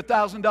 $500 to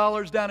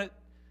 $1,000 down at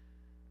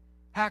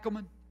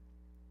Hackelman.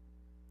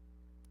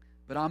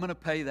 but I'm going to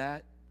pay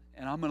that,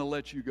 and I'm going to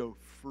let you go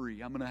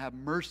free. I'm going to have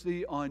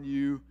mercy on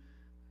you.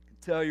 I can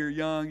tell you're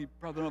young. You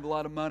probably don't have a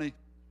lot of money.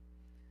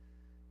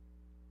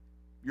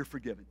 You're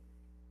forgiven.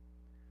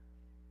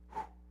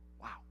 Whew,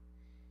 wow.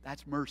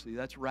 That's mercy.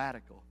 That's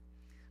radical.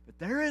 But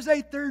there is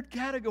a third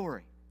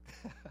category.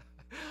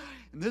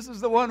 And this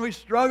is the one we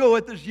struggle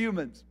with as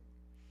humans.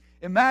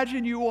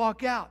 Imagine you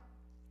walk out.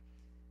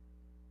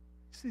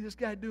 See this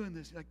guy doing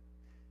this. You're like,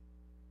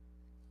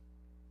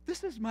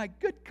 this is my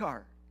good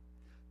car.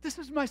 This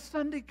is my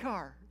Sunday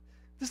car.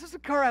 This is the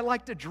car I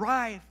like to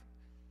drive.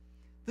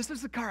 This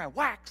is the car I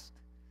waxed.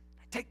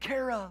 I take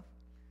care of.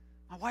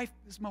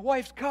 This is my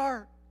wife's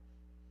car.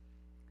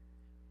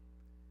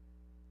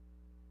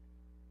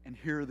 And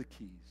here are the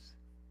keys.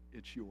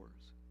 It's yours.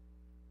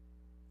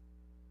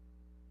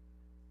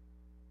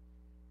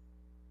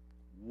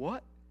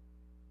 What?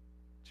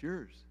 It's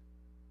yours.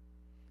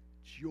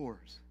 It's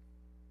yours.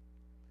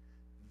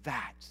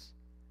 That's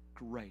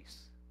grace.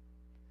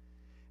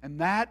 And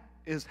that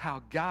is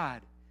how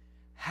God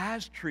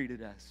has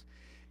treated us,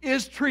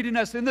 is treating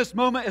us in this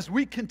moment as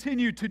we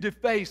continue to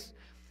deface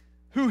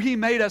who He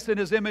made us in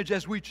His image,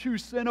 as we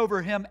choose sin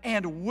over Him,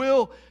 and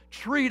will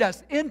treat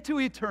us into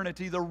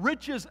eternity, the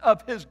riches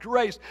of His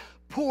grace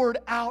poured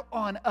out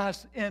on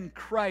us in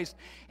Christ.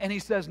 And He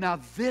says, now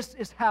this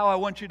is how I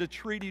want you to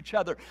treat each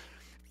other.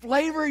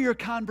 Flavor your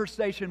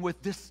conversation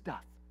with this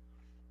stuff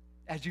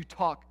as you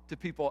talk to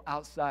people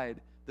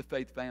outside the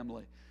faith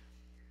family.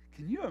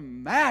 Can you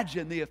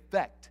imagine the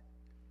effect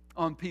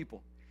on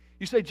people?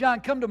 You say, John,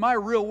 come to my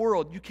real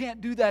world. You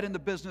can't do that in the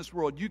business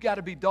world. You got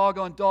to be dog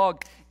on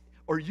dog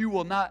or you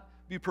will not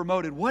be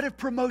promoted. What if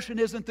promotion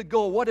isn't the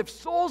goal? What if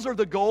souls are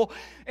the goal?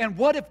 And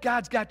what if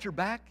God's got your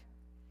back?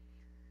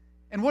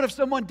 And what if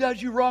someone does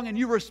you wrong and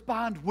you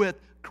respond with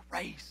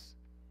grace?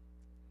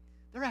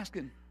 They're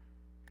asking,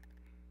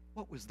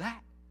 what was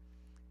that?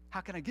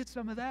 How can I get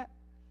some of that?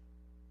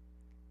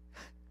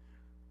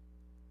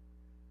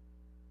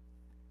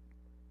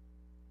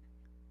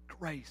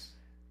 Grace.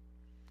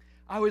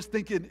 I was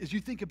thinking, as you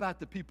think about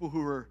the people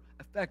who are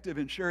effective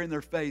in sharing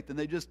their faith and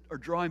they just are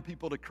drawing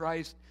people to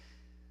Christ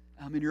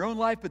in your own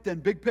life, but then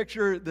big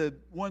picture, the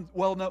one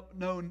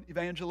well-known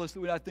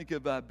evangelist that I think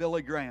of,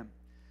 Billy Graham,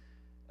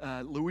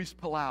 Luis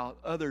Palau,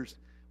 others,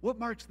 what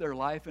marks their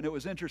life? And it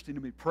was interesting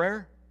to me,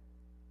 prayer,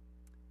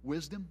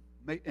 wisdom,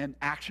 and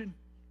action,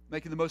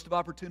 making the most of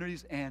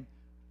opportunities, and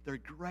they're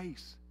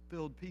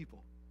grace-filled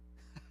people.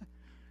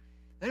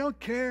 They don't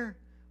care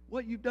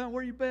what you've done,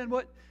 where you've been,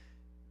 what.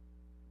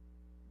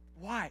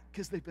 Why?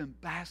 Because they've been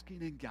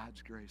basking in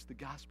God's grace, the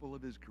gospel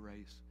of His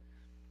grace,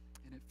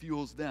 and it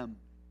fuels them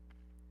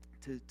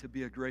to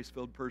be a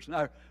grace-filled person.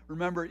 I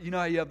remember, you know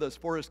how you have those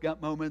Forrest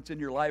Gump moments in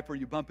your life where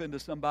you bump into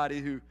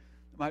somebody who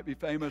might be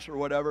famous or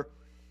whatever.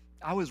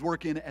 I was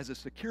working as a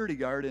security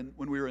guard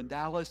when we were in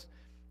Dallas,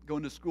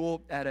 going to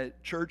school at a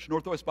church,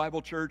 Northwest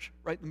Bible Church,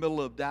 right in the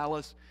middle of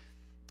Dallas.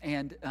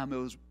 And it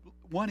was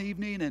one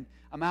evening, and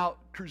I'm out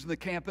cruising the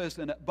campus,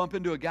 and I bump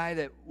into a guy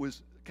that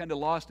was kind of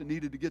lost and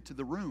needed to get to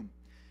the room.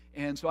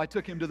 And so I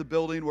took him to the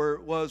building where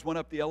it was, went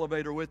up the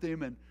elevator with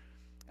him, and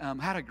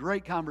had a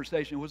great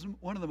conversation. It was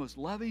one of the most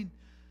loving,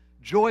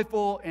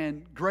 joyful,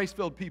 and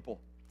grace-filled people.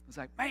 It's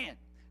like, man,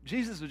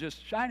 Jesus was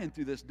just shining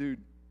through this dude.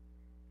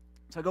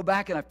 So I go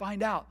back and I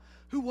find out,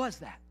 who was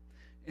that?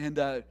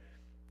 And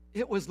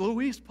it was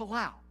Luis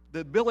Palau,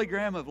 the Billy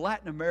Graham of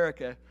Latin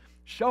America,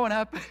 showing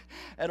up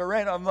at a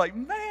random. I'm like,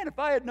 man, if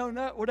I had known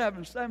that, I would have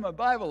him sign my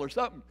Bible or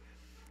something.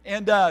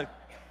 And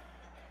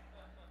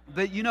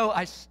but, you know,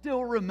 I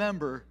still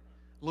remember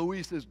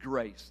Luis's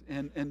grace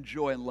and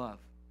joy and love.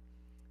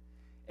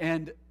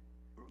 And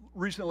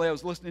recently I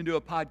was listening to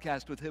a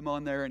podcast with him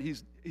on there, and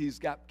he's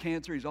got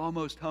cancer. He's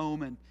almost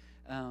home, and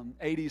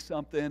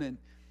 80-something,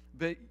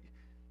 but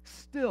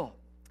still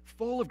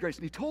full of grace.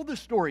 And he told this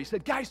story. He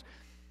said, guys,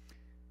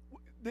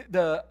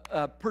 the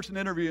person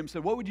interviewing him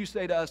said, what would you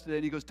say to us today?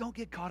 And he goes, don't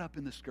get caught up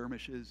in the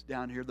skirmishes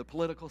down here, the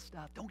political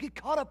stuff. Don't get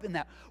caught up in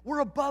that. We're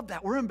above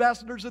that. We're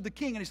ambassadors of the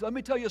King. And he said, let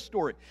me tell you a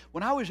story.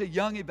 When I was a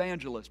young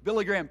evangelist,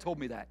 Billy Graham told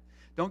me that.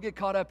 Don't get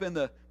caught up in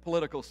the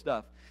political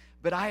stuff.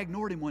 But I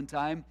ignored him one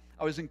time.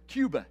 I was in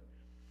Cuba,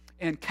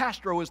 and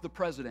Castro was the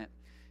president.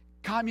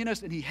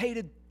 Communist, and he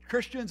hated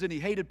Christians, and he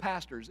hated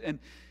pastors. And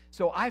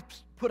so I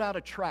put out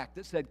a tract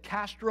that said,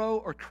 Castro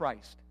or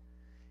Christ.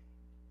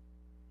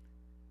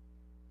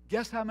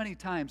 Guess how many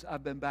times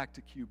I've been back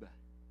to Cuba?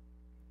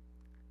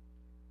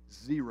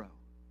 0.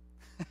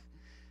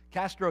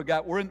 Castro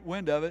got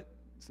wind of it,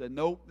 said,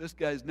 nope, this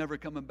guy's never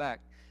coming back.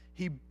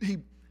 He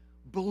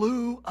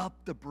blew up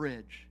the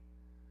bridge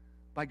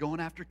by going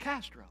after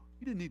Castro.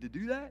 You didn't need to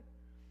do that.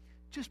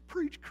 Just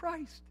preach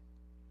Christ.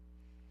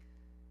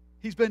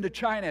 He's been to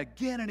China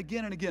again and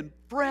again and again.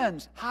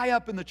 Friends high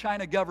up in the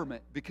China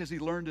government because he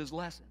learned his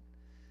lesson.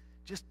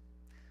 Just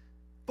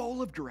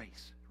full of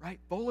grace, right?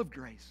 Full of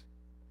grace.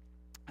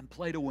 And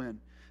play to win.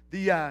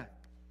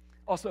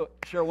 Also,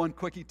 share one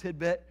quickie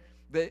tidbit.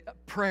 The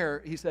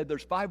prayer, he said,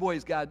 there's 5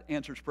 ways God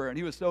answers prayer. And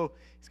he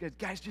said,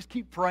 guys, just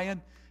keep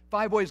praying.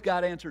 5 ways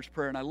God answers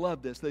prayer. And I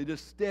love this. They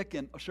just stick,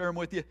 and I'll share them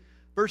with you.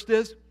 First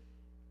is,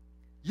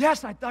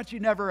 yes, I thought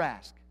you'd never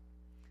ask.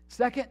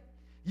 Second,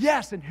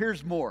 yes, and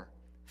here's more.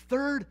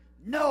 Third,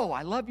 no,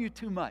 I love you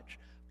too much.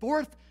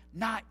 Fourth,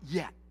 not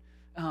yet.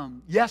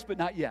 Yes, but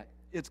not yet.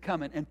 It's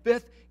coming. And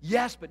fifth,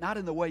 yes, but not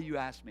in the way you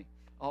asked me.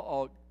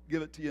 I'll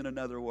give it to you in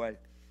another way.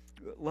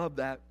 Love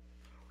that.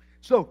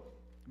 So,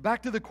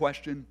 back to the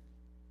question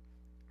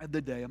of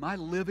the day. Am I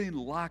living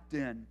locked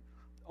in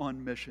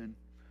on mission?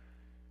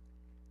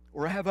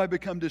 Or have I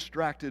become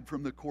distracted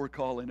from the core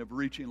calling of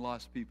reaching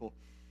lost people?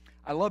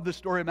 I love the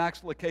story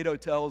Max Lucado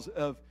tells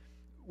of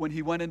when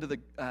he went into the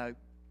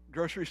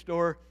grocery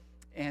store,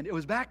 and it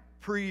was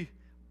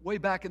way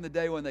back in the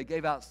day when they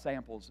gave out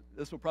samples.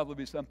 This will probably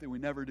be something we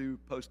never do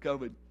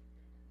post-COVID.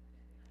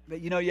 But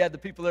you had the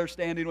people there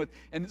standing with,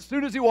 and as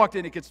soon as he walked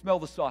in, he could smell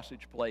the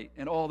sausage plate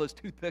and all those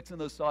toothpicks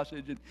and those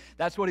sausage, and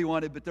that's what he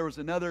wanted. But there was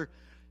another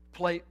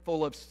plate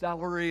full of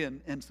celery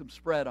and some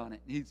spread on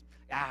it. And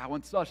I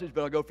want sausage,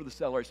 but I'll go for the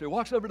celery. So he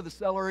walks over to the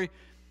celery,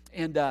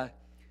 and the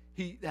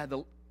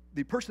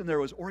person there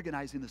was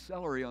organizing the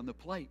celery on the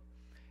plate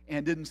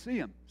and didn't see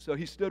him. So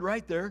he stood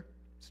right there,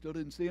 still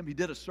didn't see him. He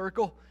did a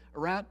circle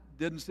around,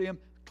 didn't see him,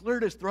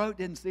 cleared his throat,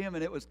 didn't see him,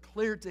 and it was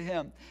clear to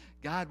him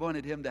God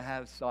wanted him to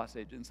have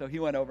sausage. And so he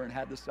went over and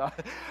had the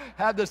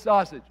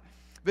sausage.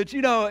 But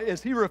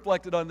as he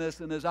reflected on this,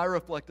 and as I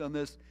reflect on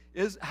this,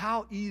 is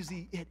how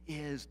easy it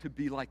is to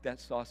be like that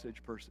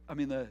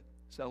the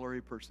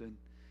celery person.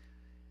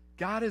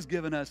 God has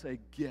given us a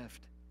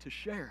gift to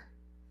share.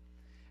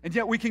 And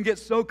yet we can get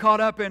so caught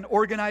up in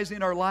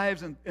organizing our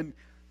lives and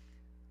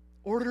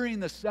ordering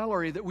the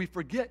celery that we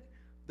forget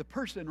the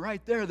person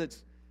right there that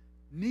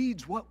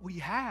needs what we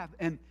have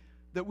and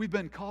that we've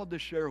been called to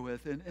share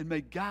with. And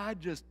may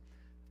God just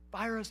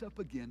fire us up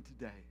again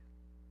today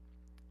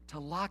to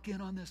lock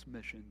in on this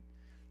mission.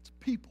 It's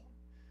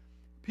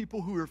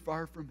people who are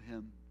far from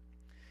Him.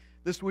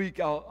 This week,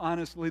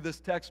 this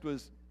text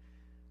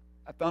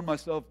I found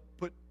myself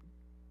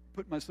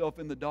put myself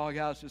in the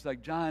doghouse, just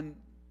like, John,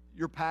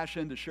 your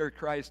passion to share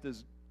Christ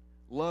is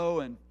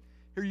low, and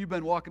here you've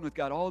been walking with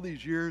God all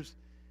these years,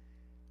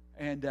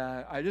 and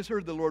I just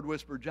heard the Lord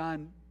whisper,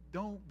 John,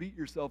 don't beat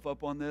yourself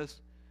up on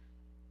this.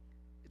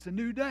 It's a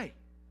new day.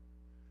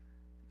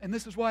 And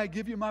this is why I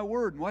give you my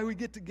word and why we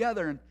get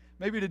together. And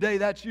maybe today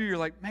that's you. You're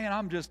like, man,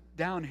 I'm just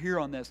down here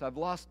on this. I've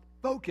lost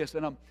focus.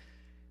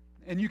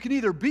 And you can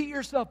either beat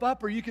yourself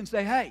up or you can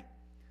say, hey,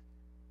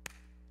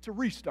 it's a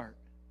restart.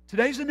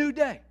 Today's a new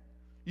day.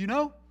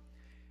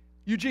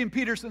 Eugene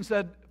Peterson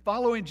said,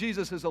 following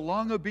Jesus is a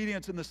long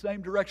obedience in the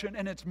same direction,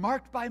 and it's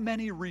marked by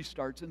many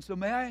restarts. And so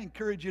may I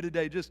encourage you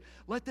today, just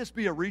let this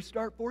be a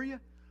restart for you.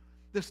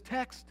 This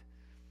text,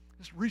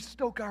 just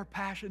restoke our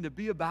passion to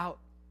be about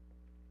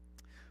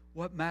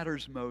what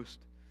matters most,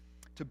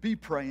 to be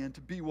praying,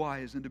 to be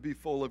wise, and to be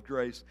full of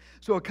grace.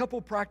 So a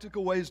couple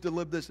practical ways to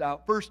live this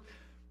out. First,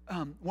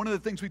 one of the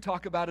things we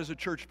talk about as a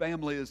church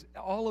family is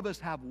all of us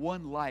have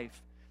one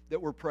life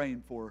that we're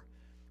praying for.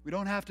 We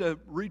don't have to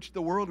reach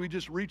the world. We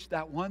just reach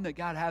that one that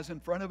God has in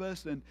front of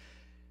us. And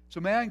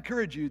so may I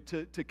encourage you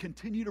to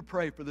continue to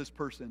pray for this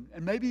person.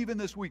 And maybe even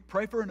this week,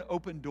 pray for an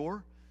open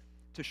door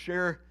to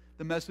share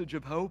the message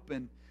of hope,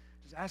 and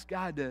just ask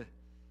God to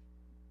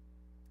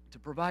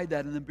provide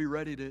that, and then be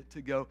ready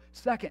to go.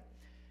 Second,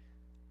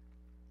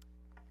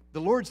 the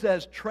Lord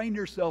says, train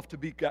yourself to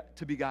be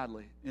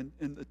godly. In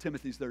the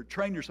Timothy's there,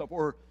 train yourself,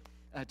 or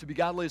to be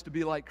godly is to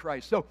be like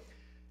Christ. So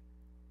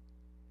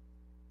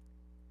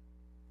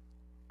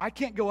I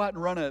can't go out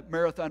and run a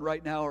marathon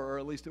right now, or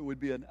at least it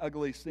would be an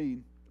ugly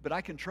scene, but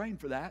I can train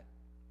for that.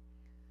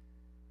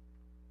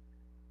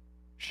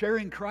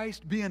 Sharing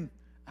Christ, being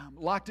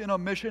locked in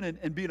on mission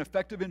and being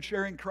effective in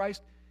sharing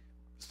Christ,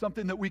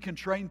 something that we can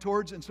train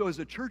towards. And so as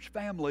a church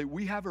family,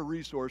 we have a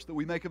resource that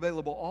we make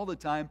available all the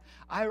time.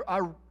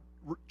 I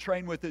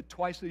train with it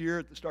twice a year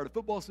at the start of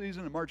football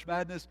season and March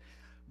Madness,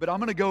 but I'm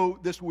going to go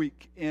this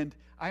week, and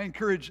I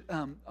encourage,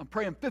 I'm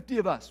praying 50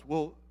 of us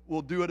will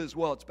do it as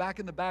well. It's back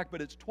in the back,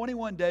 but it's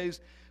 21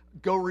 days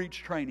Go Reach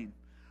training.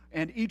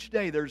 And each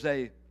day there's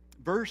a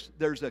verse,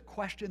 there's a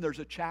question, there's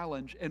a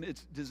challenge, and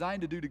it's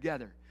designed to do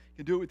together.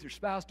 You can do it with your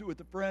spouse, do it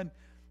with a friend,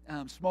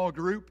 small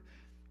group.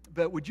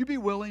 But would you be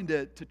willing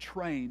to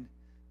train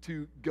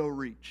to go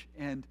reach?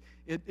 And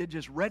it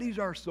just readies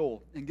our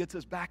soul and gets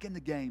us back in the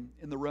game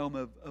in the realm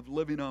of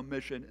living on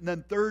mission. And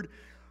then third,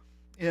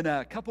 in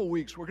a couple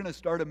weeks, we're going to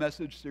start a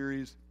message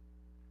series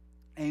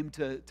aimed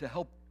to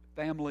help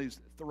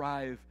families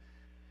thrive.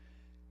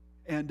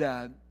 And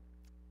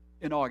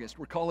in August,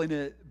 we're calling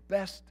it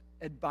Best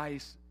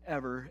Advice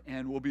Ever.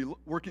 And we'll be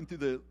working through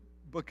the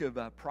book of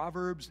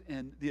Proverbs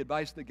and the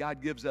advice that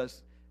God gives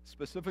us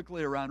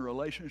specifically around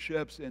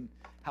relationships and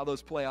how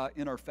those play out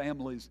in our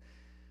families.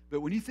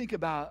 But when you think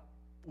about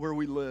where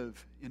we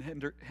live in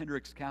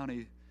Hendricks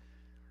County,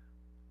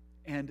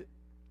 and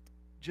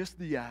just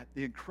the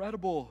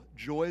incredible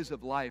joys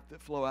of life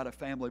that flow out of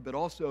family, but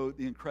also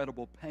the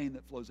incredible pain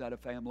that flows out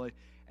of family,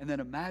 and then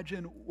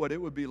imagine what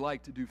it would be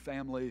like to do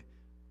family,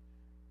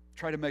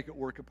 try to make it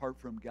work apart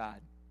from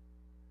God.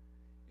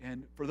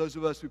 And for those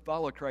of us who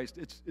follow Christ,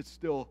 it's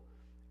still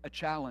a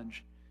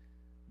challenge.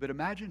 But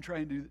imagine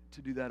trying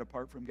to do that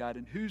apart from God.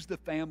 And who's the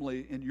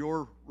family in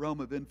your realm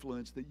of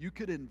influence that you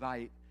could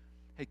invite,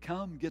 hey,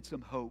 come get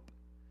some hope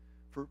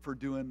for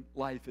doing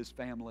life as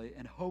family.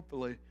 And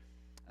hopefully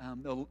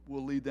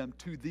we'll lead them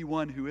to the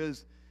one who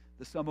is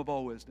the sum of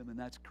all wisdom, and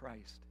that's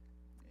Christ.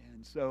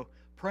 And so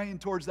praying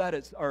towards that,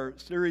 it's our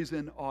series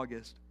in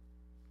August.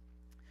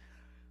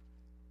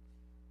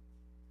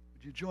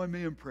 Would you join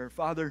me in prayer?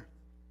 Father,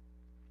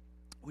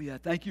 we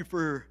thank you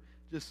for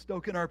just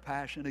stoking our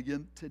passion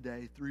again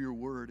today through your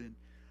word and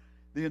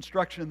the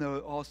instruction, though,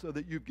 also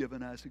that you've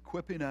given us,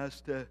 equipping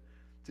us to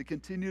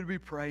continue to be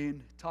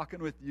praying, talking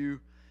with you,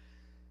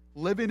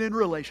 living in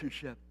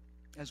relationship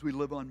as we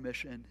live on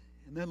mission.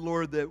 And then,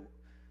 Lord, that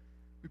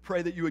we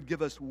pray that you would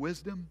give us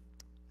wisdom,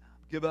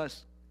 give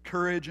us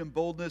courage and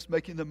boldness,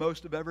 making the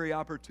most of every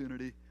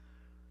opportunity.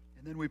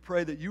 And then we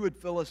pray that you would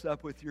fill us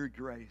up with your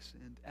grace.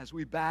 And as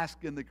we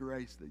bask in the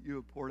grace that you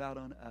have poured out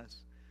on us,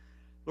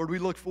 Lord, we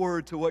look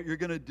forward to what you're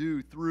going to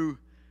do through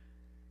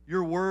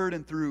your word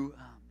and through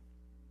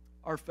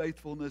our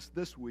faithfulness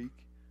this week.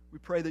 We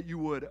pray that you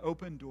would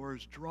open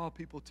doors, draw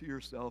people to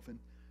yourself. And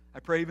I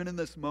pray even in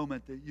this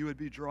moment that you would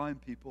be drawing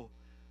people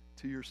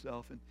to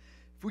yourself. And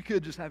if we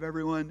could just have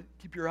everyone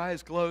keep your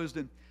eyes closed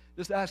and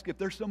just ask if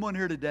there's someone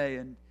here today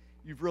and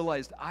you've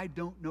realized, I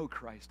don't know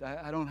Christ.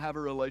 I don't have a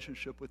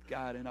relationship with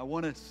God, and I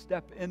want to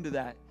step into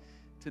that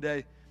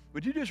today.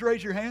 Would you just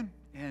raise your hand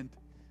and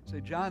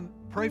say, John,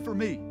 pray for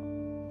me.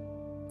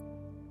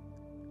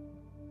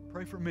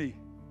 Pray for me.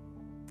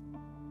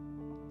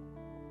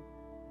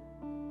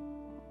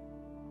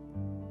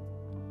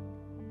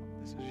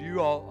 This is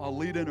you. I'll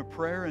lead in a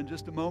prayer in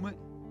just a moment.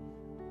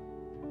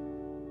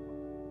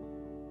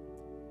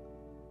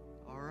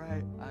 All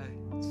right. I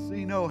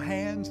see no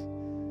hands.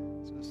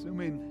 So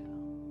assuming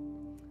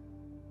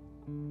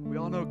we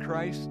all know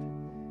Christ,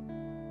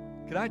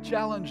 could I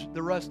challenge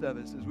the rest of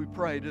us as we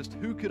pray, just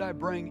who could I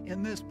bring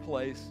in this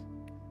place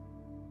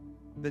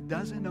that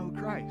doesn't know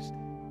Christ?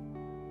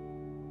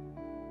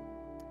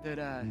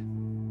 That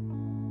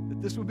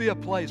this would be a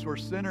place where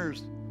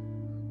sinners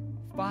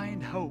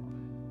find hope.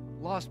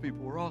 Lost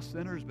people, we're all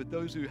sinners, but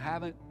those who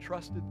haven't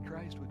trusted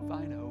Christ would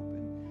find hope.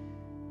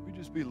 And we'd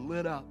just be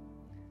lit up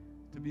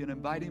to be an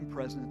inviting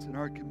presence in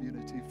our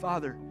community.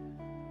 Father,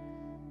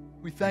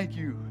 we thank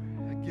you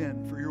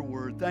again for your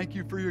word. Thank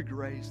you for your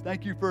grace.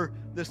 Thank you for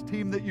this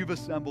team that you've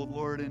assembled,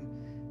 Lord. And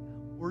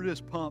we're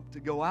just pumped to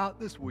go out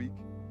this week,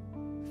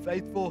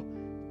 faithful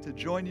to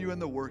join you in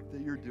the work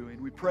that you're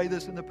doing. We pray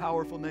this in the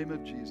powerful name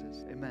of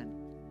Jesus. Amen.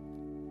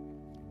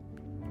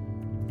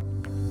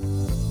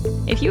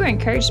 If you were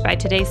encouraged by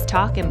today's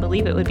talk and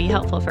believe it would be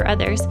helpful for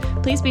others,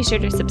 please be sure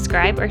to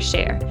subscribe or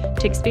share.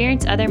 To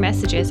experience other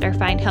messages or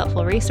find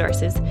helpful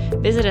resources,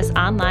 visit us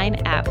online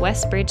at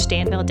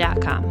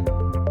westbridgedanville.com.